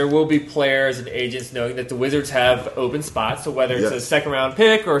because there will be players and agents knowing that the Wizards have open spots. So whether it's a second round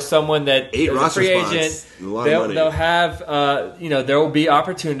pick or someone that is a free agent, they'll have there will be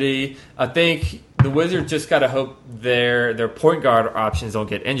opportunity. I think the Wizards just got to hope their point guard options don't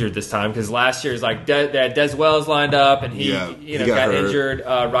get injured this time because last year's they had Des Wells lined up and he got injured.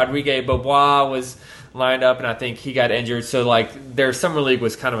 Rodrigue Beaubois was lined up and I think he got injured. So their summer league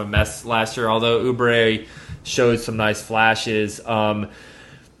was kind of a mess last year. Although Oubre showed some nice flashes. I'm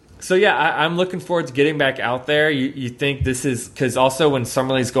looking forward to getting back out there. You think this is because also when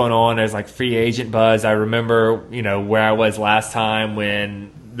Summer League's going on, there's free agent buzz. I remember where I was last time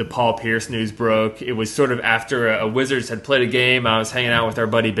when the Paul Pierce news broke. It was sort of after a Wizards had played a game. I was hanging out with our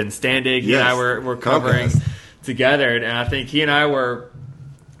buddy Ben Standig. He and I were covering together, and I think he and I were.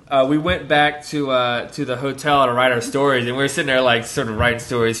 We went back to the hotel to write our stories, and we were sitting there sort of writing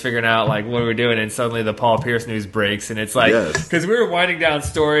stories, figuring out what we were doing, and suddenly the Paul Pierce news breaks, and it's because we were winding down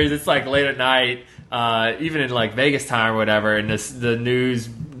stories. It's late at night, even in Vegas time or whatever, and the news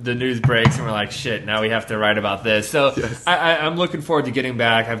breaks, and we're like, shit, now we have to write about this. So I'm looking forward to getting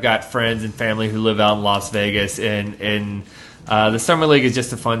back. I've got friends and family who live out in Las Vegas, and the Summer League is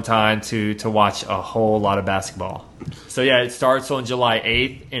just a fun time to watch a whole lot of basketball. So, it starts on July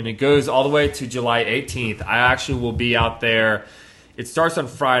 8th, and it goes all the way to July 18th. I actually will be out there. It starts on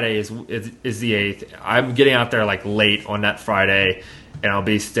Friday is the 8th. I'm getting out there late on that Friday, and I'll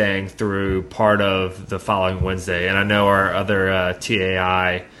be staying through part of the following Wednesday. And I know our other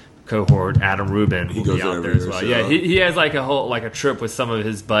TAI cohort, Adam Rubin, will be out there as well. So. Yeah, he has a whole a trip with some of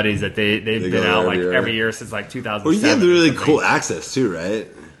his buddies that they've been out every year since 2007. Well, you have really cool access too, right?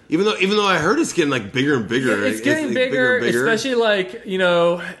 Even though I heard it's getting bigger and bigger. Yeah, it's getting bigger, especially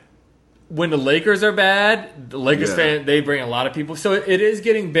when the Lakers are bad, the Lakers fan they bring a lot of people. So it is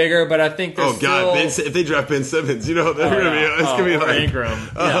getting bigger, but I think there's if they draft Ben Simmons, they're gonna be Ingram.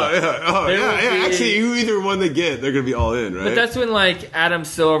 Actually, either one they get, they're gonna be all in, right? But that's when Adam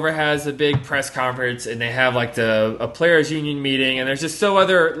Silver has a big press conference and they have a players union meeting, and there's just so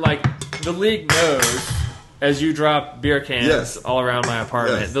other the league knows as you drop beer cans all around my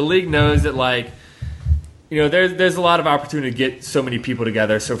apartment. Yes. The league knows that there's a lot of opportunity to get so many people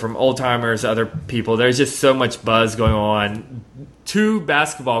together. So from old timers to other people, there's just so much buzz going on. 2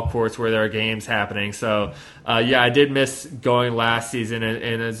 basketball courts where there are games happening. So I did miss going last season,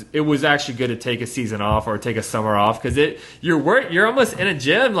 and it was actually good to take a season off or take a summer off because you're almost in a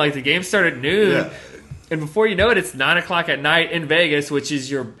gym. The game started at noon. Yeah. And before you know it, it's 9:00 at night in Vegas, which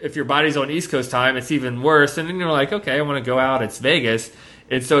is if your body's on East Coast time, it's even worse. And then you're okay, I want to go out. It's Vegas,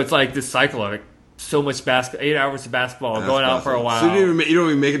 and so it's this cycle of so much 8 hours of basketball, going out for a while. So you don't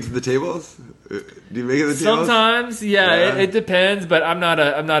even make it to the tables? Do you make it to the tables? Sometimes, it depends. But I'm not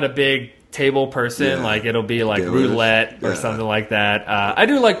a big table person. Like it'll be like roulette or something like that. I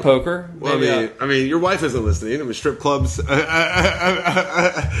do like poker. Well, I mean, your wife isn't listening. I mean, strip clubs. Or one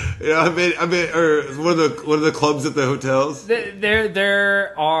of the clubs at the hotels.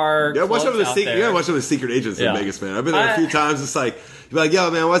 There are. Yeah, watch some of the secret agents in Vegas, man. I've been there a few times. It's like. You're like,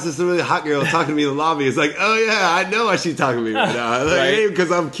 yo, man, what's this really hot girl talking to me in the lobby? It's like, oh, yeah, I know why she's talking to me right now. Like, hey,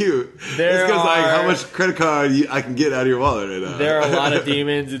 because I'm cute. It's because, like, how much credit card I can get out of your wallet right now. There are a lot of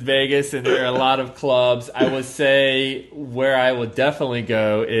demons in Vegas, and there are a lot of clubs. I would say where I would definitely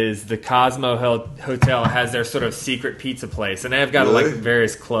go is the Cosmo Hotel has their sort of secret pizza place. And they've got, like,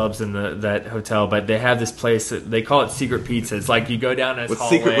 various clubs in that hotel, but they have this place, they call it Secret Pizza. It's like you go down this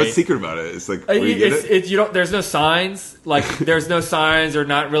hallway. What's secret about it? It's like, where you get it? There's no signs. Like, there's no signs or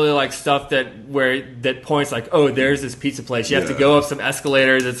not really like stuff that points like, oh, there's this pizza place. You have to go up some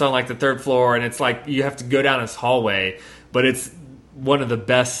escalators. It's on like the 3rd floor, and it's like you have to go down this hallway. But it's one of the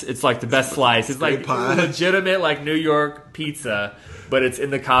best. It's like the best slice. It's like legitimate like New York pizza, but it's in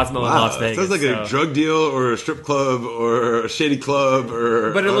the Cosmo in Las Vegas. Sounds like a drug deal or a strip club or a shady club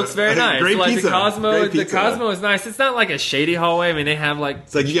but it looks very nice. Great like pizza. The Cosmo is nice. It's not like a shady hallway. I mean, they have like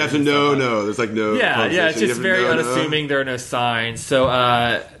it's like you have to know. No, there's like no. Yeah. It's just very unassuming. There are no signs. So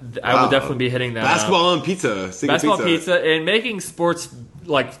I would definitely be hitting that. Basketball and pizza. Pizza, and making sports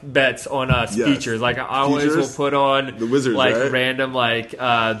like bets on features. Like I always will put on the Wizards, like right? random like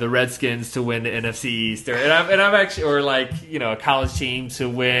the Redskins to win the NFC East, and I've actually or like a college team to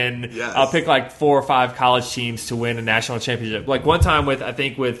win. Yes. I'll pick like 4 or 5 college teams to win a national championship. Like one time with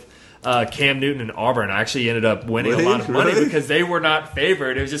Cam Newton and Auburn, I actually ended up winning a lot of money because they were not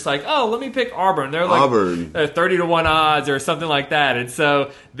favored. It was just like, oh, let me pick Auburn. They're like 30-1 odds or something like that, and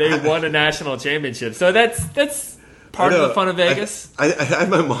so they won a national championship. So that's part of the fun of Vegas. I had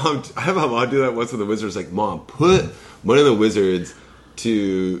my mom do that once with the Wizards. Like, Mom, put one of the Wizards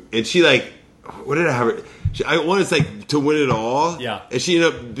and she like, what did I have her? I wanted to win it all. Yeah. And she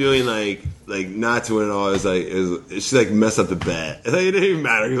ended up doing like not to win it all. She like messed up the bet. It didn't even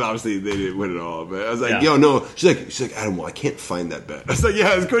matter because obviously they didn't win it all. But I was like, yo, no. She's like, Adam, I can't find that bet. I was like,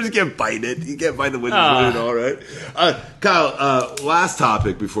 yeah, of course you can't find it. You can't find the Wizards winning it all, right? Kyle, last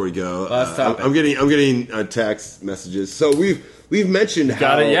topic before we go. I'm getting text messages. So we've mentioned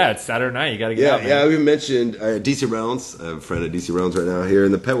how it's Saturday night. You got to get out. Yeah, we've mentioned DC Reynolds. I have a friend at DC Reynolds right now here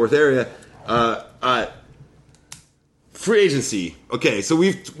in the Petworth area. Free agency. Okay, so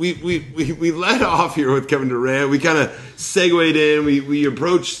we led off here with Kevin Durant. We kind of segued in. We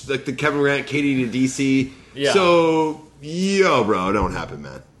approached like the Kevin Durant, KD to DC. Yeah. So bro, it don't happen,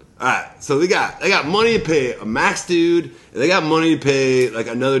 man. All right, so they got money to pay a max dude, and they got money to pay like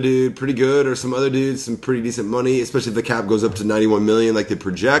another dude pretty good, or some other dudes some pretty decent money, especially if the cap goes up to $91 million like they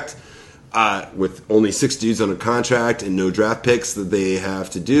project. With only 6 dudes on a contract and no draft picks that they have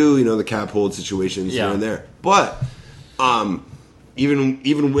to do, the cap hold situations here and there. But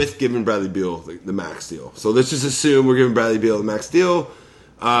even with giving Bradley Beal the max deal, so let's just assume we're giving Bradley Beal the max deal,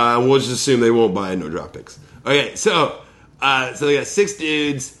 and we'll just assume they won't buy no draft picks. Okay, so they got 6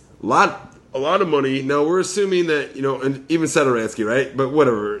 dudes, a lot of money. Now we're assuming that and even Satoransky, right? But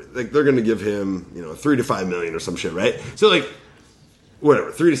whatever, like they're going to give him $3 to $5 million or some shit, right? So like.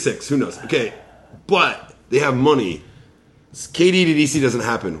 Whatever, 3 to 6, who knows? Okay, but they have money. KD to DC doesn't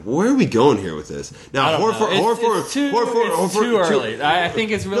happen. Where are we going here with this? Now, it's too early. I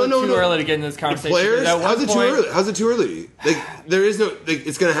think it's really too early to get in this conversation. Players? How's it too early? Like, there is no. Like,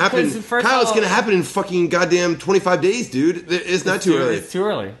 it's going to happen. Kyle, it's going to happen in fucking goddamn 25 days, dude. It's not too early. It's too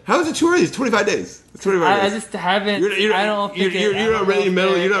early. How is it too early? It's 25 days. It's 25 days. I just haven't. I don't think you're not ready to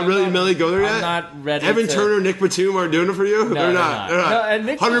mentally go there yet. I'm not ready. Evan Turner, Nick Batum aren't doing it for you. No, they're not. No,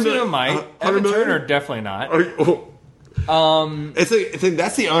 Nick Batum might. Evan Turner definitely not. It's like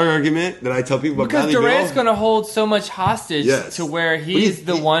that's the argument that I tell people about because Durant's going to hold so much hostage to where he's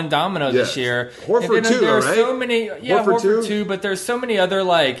the one domino this year. Horford too, there are right? So many, Horford too, but there's so many other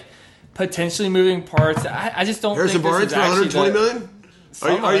like potentially moving parts. I just don't. Harrison think Barnes for $120 million.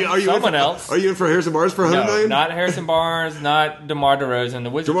 Are you someone else? Are you in for Harrison Barnes for $100 million? Not Harrison Barnes, not DeMar DeRozan.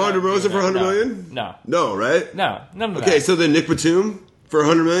 The Wizards. DeMar DeRozan for $100 million? No, right? No, none of that. Okay, so then Nick Batum for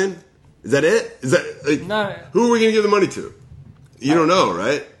 $100 million. Is that it? Is that who are we going to give the money to? You don't know,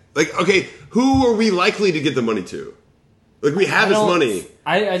 right? Like, okay, who are we likely to get the money to? Like, we have his money.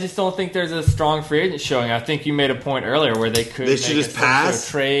 I just don't think there's a strong free agent showing. I think you made a point earlier where they should just pass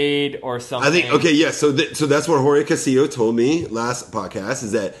a trade or something. I think so that's what Jorge Castillo told me last podcast,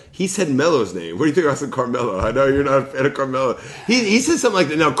 is that he said Melo's name. What do you think I said Carmelo? I know you're not a fan of Carmelo. He said something like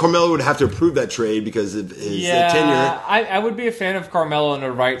that. Now Carmelo would have to approve that trade because of his tenure. I would be a fan of Carmelo in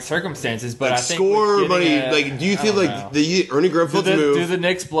the right circumstances, but I think score money. Do you feel like the Ernie Grunfeld's move? Do the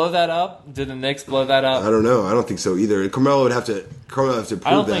Knicks blow that up? I don't know. I don't think so either. Carmelo would have to prove that.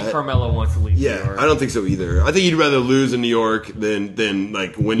 I don't think Carmelo wants to leave New York. I don't think so either. I think you'd rather lose in New York than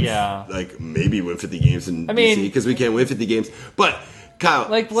like win, maybe win 50 games in DC, because we can't win 50 games. But Kyle,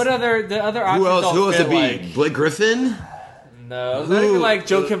 what other options? Who else to be? Like, Blake Griffin? No, not even like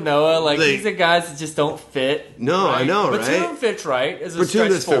Joakim Noah. These are guys that just don't fit. No, right? I know, right? Batum fits right as a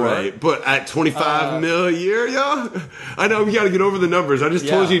stretch forward, right? But at $25 million a year, I know we got to get over the numbers. I just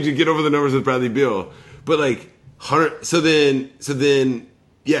told you to get over the numbers with Bradley Beal, but 100. So Batum.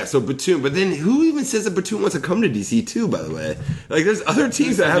 But then who even says that Batum wants to come to DC too? By the way, there's other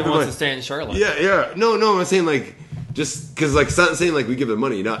teams that have wants to stay in Charlotte. Yeah. No. I'm saying just because it's not saying we give them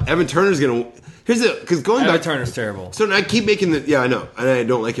money. Now Evan Turner's gonna. Evan Turner's terrible. So I keep making I know, and I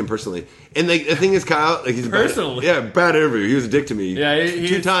don't like him personally. And the thing is, Kyle, he's personally, bad interview. He was a dick to me. Yeah,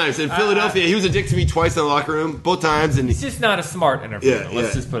 two times in Philadelphia. He was a dick to me twice in the locker room, both times. And he's just not a smart interview.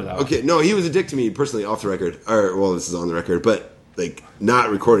 Let's just put it that way. Okay, no, he was a dick to me personally, off the record. This is on the record, but not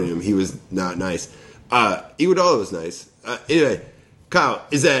recording him, he was not nice. Iguodala was nice. Anyway, Kyle,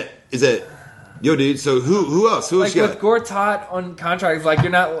 is that? Yo, dude. So who else? Who else you got? With Gortat on contracts,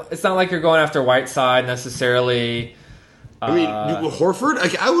 you're not. It's not like you're going after Whiteside necessarily. I mean, Horford.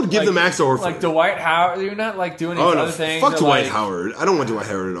 I would give the max to Horford. Like Dwight Howard. You're not doing these other things. Fuck Dwight Howard. I don't want Dwight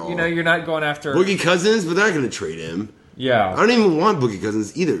Howard at all. You're not going after Boogie Cousins, but they're not going to trade him. Yeah, I don't even want Boogie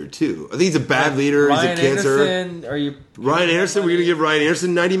Cousins either. Too. I think he's a bad leader. Ryan he's a cancer. Anderson, Ryan Anderson? We're going to give Ryan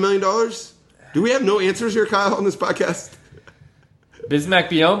Anderson $90 million? Do we have no answers here, Kyle, on this podcast? Bismack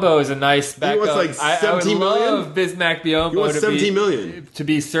Biyombo is a nice backup. He wants $17 million? I would love Bismack Biyombo $17 million. To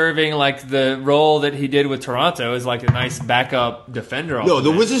be serving the role that he did with Toronto as a nice backup defender. No,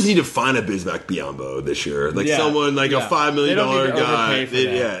 the Wizards need to find a Bismack Biyombo this year. Someone a $5 million guy.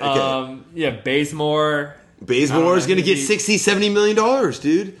 Bazemore. Bazemore is going to get $60, $70 million,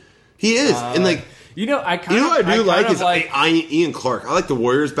 dude. He is. I do like Ian Clark. I like the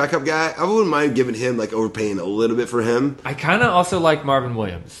Warriors backup guy. I wouldn't mind giving him overpaying a little bit for him. I kind of also like Marvin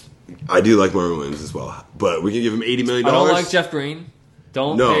Williams. I do like Marvin Williams as well, but we can give him $80 million. I don't like Jeff Green.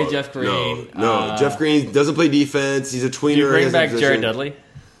 Don't pay Jeff Green. No. Jeff Green doesn't play defense. He's a tweener. Do you bring back Jared Dudley?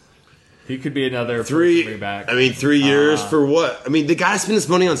 He could be another 3 back. 3 years for what? They got to spend this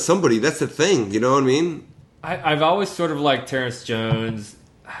money on somebody. That's the thing. You know what I mean? I've always sort of liked Terrence Jones.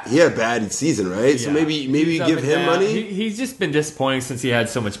 He had a bad season, right? Yeah. So maybe give him money. He's just been disappointing since he had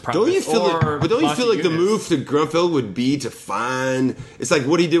so much promise. Don't you feel like the move to Grunfeld would be to find? It's like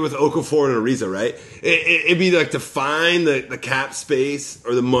what he did with Okafor and Ariza, right? It'd be to find the cap space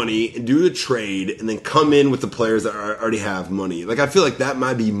or the money and do the trade, and then come in with the players that already have money. I feel like that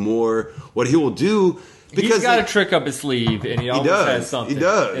might be more what he will do. Because he's got a trick up his sleeve, and he always has something. He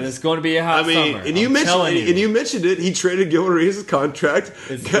does, and it's going to be a hot summer. And you mentioned it. He traded Gil Ariza's contract.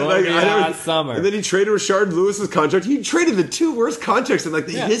 It's going to be a hot summer. And then he traded Rashard Lewis's contract. He traded the two worst contracts in the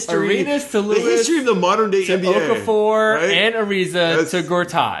history. Arenas to Lewis, the history of the modern day to NBA. Okafor and Ariza to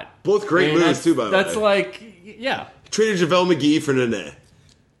Gortat. Both great moves too, by the way. That's Traded JaVale McGee for Nene,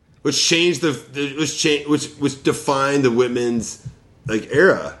 which changed which defined the Whitman's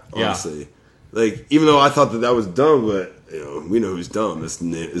era. Honestly. Yeah. Even though I thought that was dumb, but we know who's dumb. His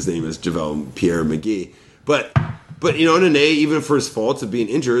name is JaVale Pierre McGee. But Nene, even for his faults of being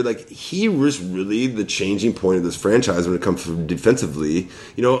injured, he was really the changing point of this franchise when it comes to defensively.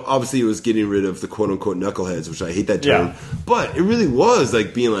 Obviously it was getting rid of the quote unquote knuckleheads, which I hate that term. Yeah. But it really was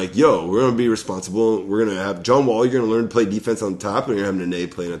being yo, we're gonna be responsible. We're gonna have John Wall. You're gonna learn to play defense on top, and you're gonna have Nene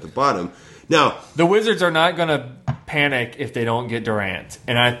playing at the bottom. Now the Wizards are not gonna panic if they don't get Durant,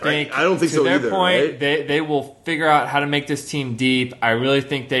 and I think I don't think so either. To their point, right? they will figure out how to make this team deep. I really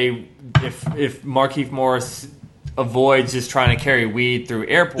think if Markieff Morris avoids just trying to carry weed through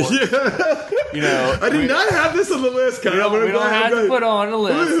airports. I did not have this on the list, Kyle. We don't have to put on a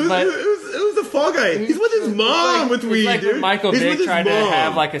list, but it was the fall guy. He's with his mom with weed, dude. When Michael Vick tried to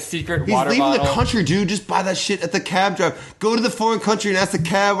have a secret water bottle. He's leaving the country, dude. Just buy that shit at the cab drive. Go to the foreign country and ask the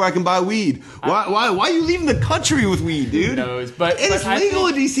cab where I can buy weed. Why are you leaving the country with weed, dude? Who knows? But it's legal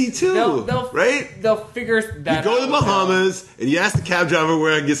in DC too, right? They'll figure that out. You go to the Bahamas and you ask the cab driver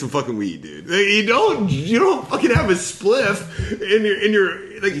where I can get some fucking weed, dude. You don't fucking have a spliff in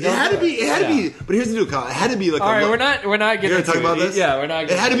your like it had to be. It had to be. But here's the deal, Kyle. It had to be like. All right, we're not getting. You're talking about this. Yeah, we're not.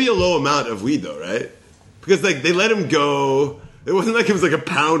 It had to be a low amount of weed, though, right? Because like they let him go. It wasn't like it was like a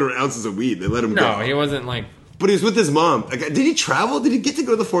pound or ounces of weed. They let him go. No, he wasn't like. But he was with his mom. Like, did he travel? Did he get to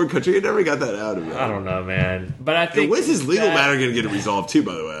go to the foreign country? I never got that out of him. I don't know, man. But I think when's his legal matter going to get resolved too?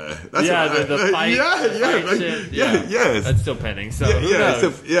 By the way, that's the fight. Yes, that's still pending. So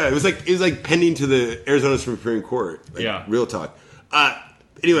it was like pending to the Arizona Supreme Court. Like, real talk.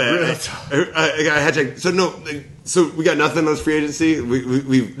 Anyway, I had to. So we got nothing on this free agency.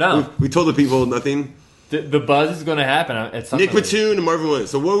 We told the people nothing. The buzz is going to happen at some Nick point. Batum and Marvin Williams.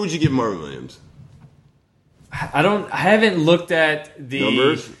 So what would you give Marvin Williams? I haven't looked at the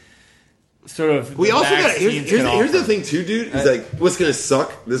numbers. Sort of. We also got here's the thing too, dude. Is like what's gonna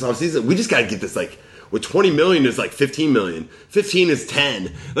suck this offseason. We just gotta get this like with 20 million is like 15 million. 15 is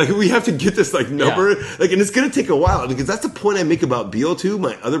 10. Like we have to get this like number. Like, and it's gonna take a while because that's the point I make about Beal too.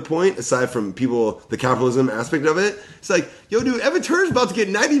 My other point, aside from the capitalism aspect of it, it's like, yo, dude, Evan Turner's about to get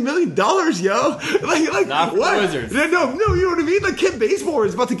 $90 million, yo. Like not what? Wizards. No, you know what I mean? Like Kent Bazemore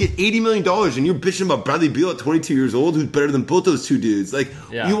is about to get $80 million, and you're bitching about Bradley Beal at 22 years old, who's better than both those two dudes. Like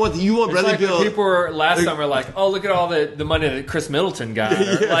you want Bradley Beal. People were last summer like, oh, look at all the money that Chris Middleton got.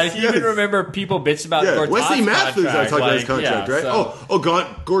 You even remember people bitched about Gortat's Wesley Matthews. I talked about his contract, right? So.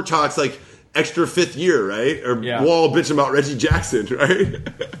 Gortat's like extra fifth year, right? Or Wall bitching about Reggie Jackson, right?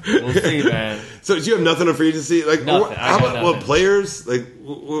 We'll see, man. So do you have nothing on free agency? Like, nothing. How about what players? Like,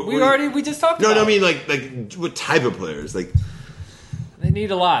 we just talked about. No, I mean like what type of players? Like, they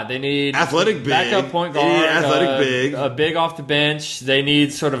need a lot. They need athletic big, backup point guard, a big off the bench. They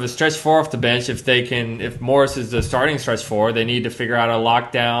need sort of a stretch four off the bench if they can. If Morris is the starting stretch four, they need to figure out a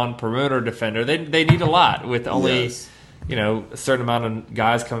lockdown perimeter defender. They need a lot with only a certain amount of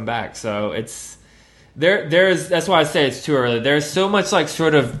guys coming back. So it's there's that's why I say it's too early. There's so much like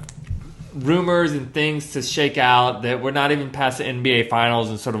sort of rumors and things to shake out that we're not even past the NBA finals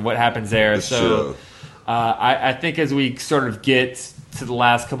and sort of what happens there. That's true. I think as we sort of get to the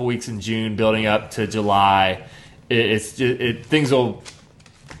last couple weeks in June, building up to July, things will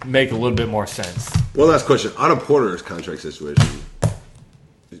make a little bit more sense. One last question: Otto Porter's contract situation.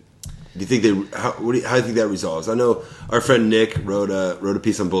 Do you think how do you think that resolves? I know our friend Nick wrote a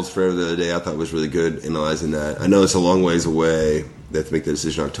piece on Bulls Forever the other day. I thought it was really good analyzing that. I know it's a long ways away. They have to make the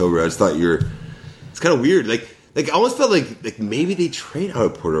decision in October. I just thought it's kind of weird. Like I almost felt like maybe they trade Otto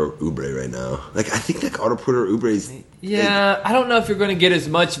Porter or Oubre right now. Like I think like Otto Porter or Oubre's. Yeah, I don't know if you're going to get as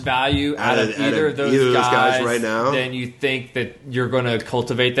much value out of either of those guys right now than you think that you're going to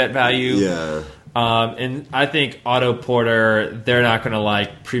cultivate that value. Yeah. And I think Otto Porter, they're not going to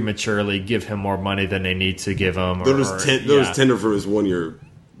like prematurely give him more money than they need to give him. They'll just tender for his 1 year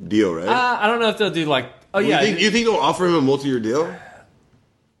deal, right? I don't know if they'll do like. Oh yeah, you think they'll offer him a multi-year deal?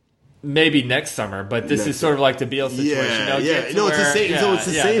 Maybe next summer, but this is sort of like the Beal situation. It's the same. So it's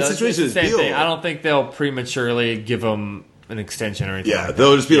the same situation as Beal. I don't think they'll prematurely give him an extension or anything. Yeah, like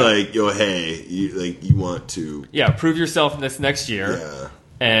they'll just be like, "Yo, hey, you want to?" Yeah, prove yourself in this next year. Yeah,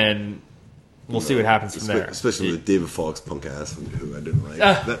 and we'll see what happens from there. Especially with David Falk's punk ass, who I didn't like.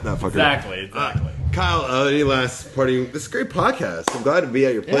 That fucker. Exactly. Kyle, any last party? This is a great podcast. I'm glad to be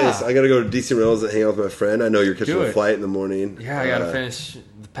at your place. I got to go to DC Reynolds and hang out with my friend. I know you're catching a flight in the morning. Yeah, I got to finish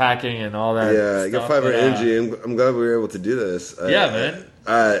the packing and all that. Yeah, you got fiber energy. I'm glad we were able to do this. Man.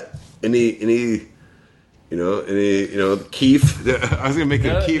 Any Keith. I was gonna make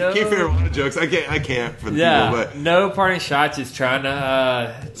a Keith. Keith made a lot of jokes. I can't for the people. But no parting shots. Just trying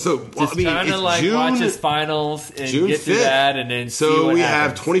to. Trying to like June, watch his finals and June get 5th. through that, and then see what we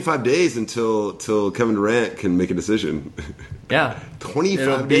happens. have 25 days until Kevin Durant can make a decision. Yeah, 25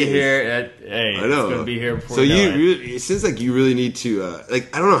 It'll days. Be here I know. It's gonna be here before. So it seems like you really need to I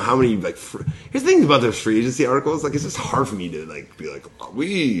don't know how many here's the thing about those free agency articles. Like it's just hard for me to like be like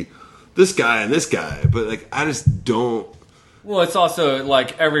this guy and this guy, but like I just don't. Well, it's also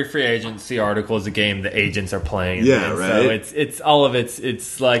like every free agency article is a game the agents are playing. Yeah, right. So it's all of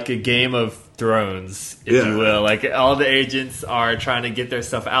it's like a game of Thrones, if you will. Like all the agents are trying to get their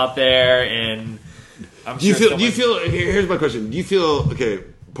stuff out there, and do you feel? Here's my question. Do you feel okay?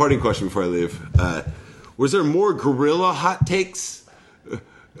 Parting question before I leave. Was there more guerrilla hot takes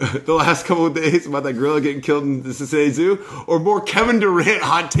the last couple of days about that gorilla getting killed in the Cincinnati Zoo, or more Kevin Durant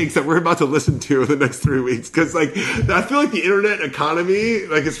hot takes that we're about to listen to over the next 3 weeks? Because like I feel like the internet economy,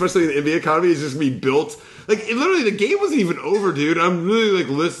 like especially the NBA economy, is just gonna be built. Like literally, the game wasn't even over, dude. I'm really like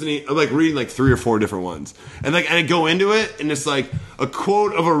listening. I'm like reading like 3 or 4 different ones, and I go into it, and it's like a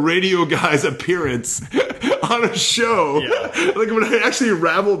quote of a radio guy's appearance on a show. Yeah. Like when I actually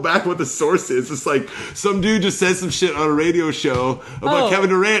rabble back what the source is, it's like some dude just said some shit on a radio show about Kevin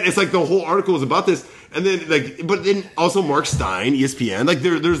Durant. It's like the whole article was about this. And then, but then also Mark Stein, ESPN,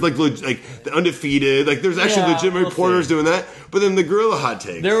 there's the Undefeated, there's actually legitimate reporters doing that. But then the Gorilla Hot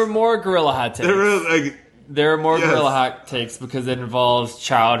Takes. There were more Gorilla Hot Takes. There are more Gorilla Hot Takes because it involves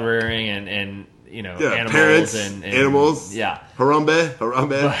child rearing and animals parents, and animals. Yeah. Harambe. But,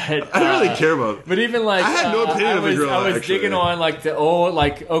 I don't really care about. But even I had no opinion of the gorilla. I was digging on the old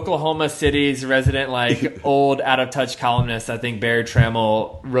Oklahoma City's resident old out of touch columnist. I think Barry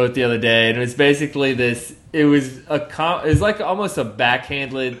Trammell wrote the other day, and it was basically this. It was almost a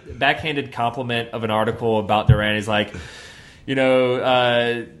backhanded compliment of an article about Durant. He's like,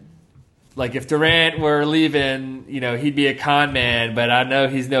 if Durant were leaving, he'd be a con man, but I know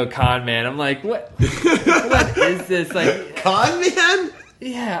he's no con man. I'm like, what? What is this? Con man?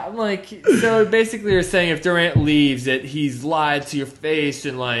 Yeah, I'm like, so basically you're saying if Durant leaves, that he's lied to your face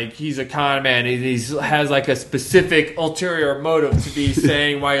and he's a con man. He has a specific ulterior motive to be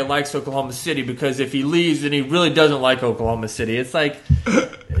saying why he likes Oklahoma City, because if he leaves, then he really doesn't like Oklahoma City. It's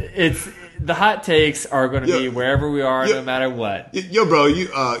the hot takes are going to be wherever we are, no matter what. Yo, bro,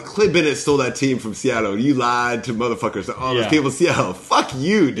 Clay Bennett stole that team from Seattle. You lied to motherfuckers, to all those people in Seattle. Fuck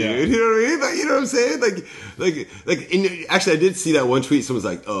you, dude. Yeah. You know what I mean? You know what I'm saying? Actually, I did see that one tweet. Someone's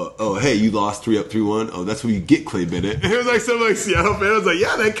like, "Oh, hey, you lost 3-up, 3-1. Oh, that's where you get Clay Bennett." It was some Seattle fan. I was like,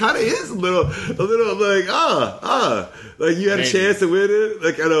 "Yeah, that kind of is a little you had a chance to win it."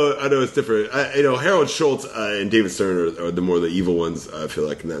 I know it's different. Harold Schultz and David Stern are the more the evil ones. I feel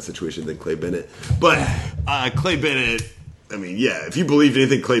like in that situation than Clay Bennett. But Clay Bennett, if you believed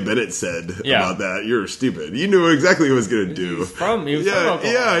anything Clay Bennett said about that, you're stupid. You knew exactly what he was going to do. He was from Oklahoma.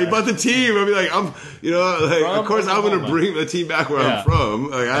 Yeah, he bought the team. I'd be like, of course I'm going to bring the team back where I'm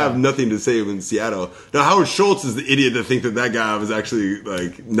from. I have nothing to say in Seattle. Now, Howard Schultz is the idiot to think that guy was actually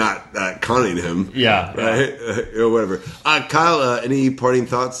not conning him. Yeah. Right? Whatever. Kyle, any parting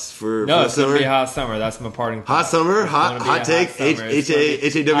thoughts for No, it's going to be hot summer. That's my parting thought. Hot summer? Hot take?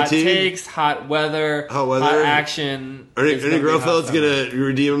 H-A-W-T? Hot takes, hot weather, hot action. Ernie Grunfeld's gonna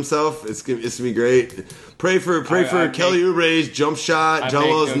redeem himself. It's gonna be great. Pray for Kelly Oubre's jump shot, John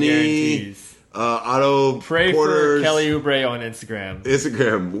Wall's knee, Otto Pray Porter's, for Kelly Oubre on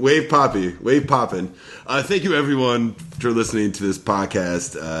Instagram. Wave popping. Thank you everyone for listening to this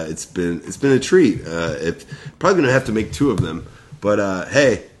podcast. It's been a treat. It's probably gonna have to make 2 of them, but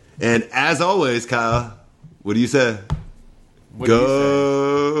hey, and as always, Kyle, what do you say?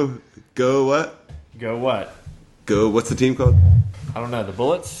 Go what? Go what? Go, what's the team called? I don't know. The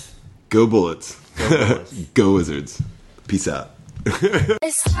Bullets? Go Bullets. Go Bullets. Go Wizards. Peace out.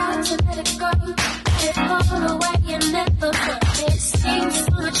 It's hard to let it go. Let it fall away and never but it seems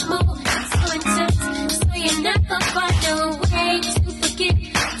so much more, so intense. So you never find a way to forget,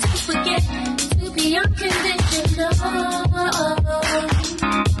 to be unconditional.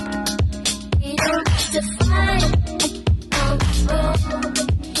 You don't have to fight.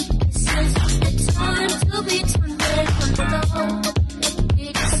 This is the time to be turned from the door. You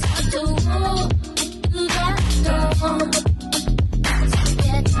just have to walk through that door.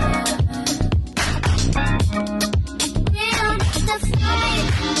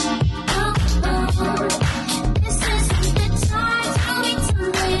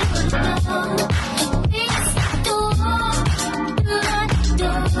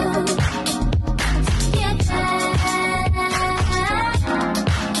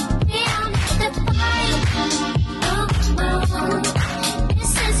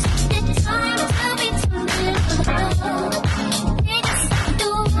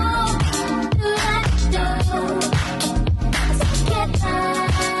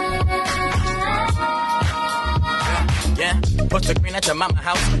 What's the green at your mama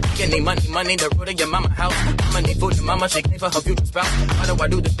house? You need money, the root of your mama house. Mama need food, your mama she clean for her future spouse. Why do I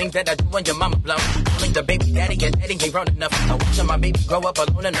do the things that I do when your mama blows? Calling the baby daddy, and daddy ain't grown enough. I'm watching my baby grow up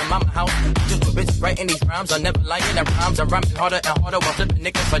alone in her mama house. Just too busy writing these rhymes, I'm never lying. And rhymes are rhyming harder and harder while flipping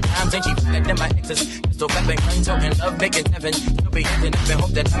nickels for dimes. Ain't she better than my exes? Pistol weapon, gun toting, love making heaven. Still be heaven up and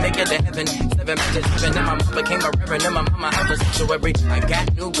hope that I make it to heaven. 7 matches, 7, and my mom became a reverend. And my mama house was sanctuary. I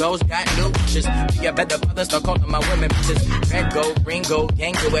got new goals, got new wishes. Be a better father, start calling my women bitches. Red gold, green gold,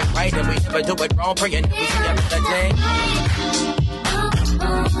 gang do it right, and we never do it wrong. Praying that we see a better day.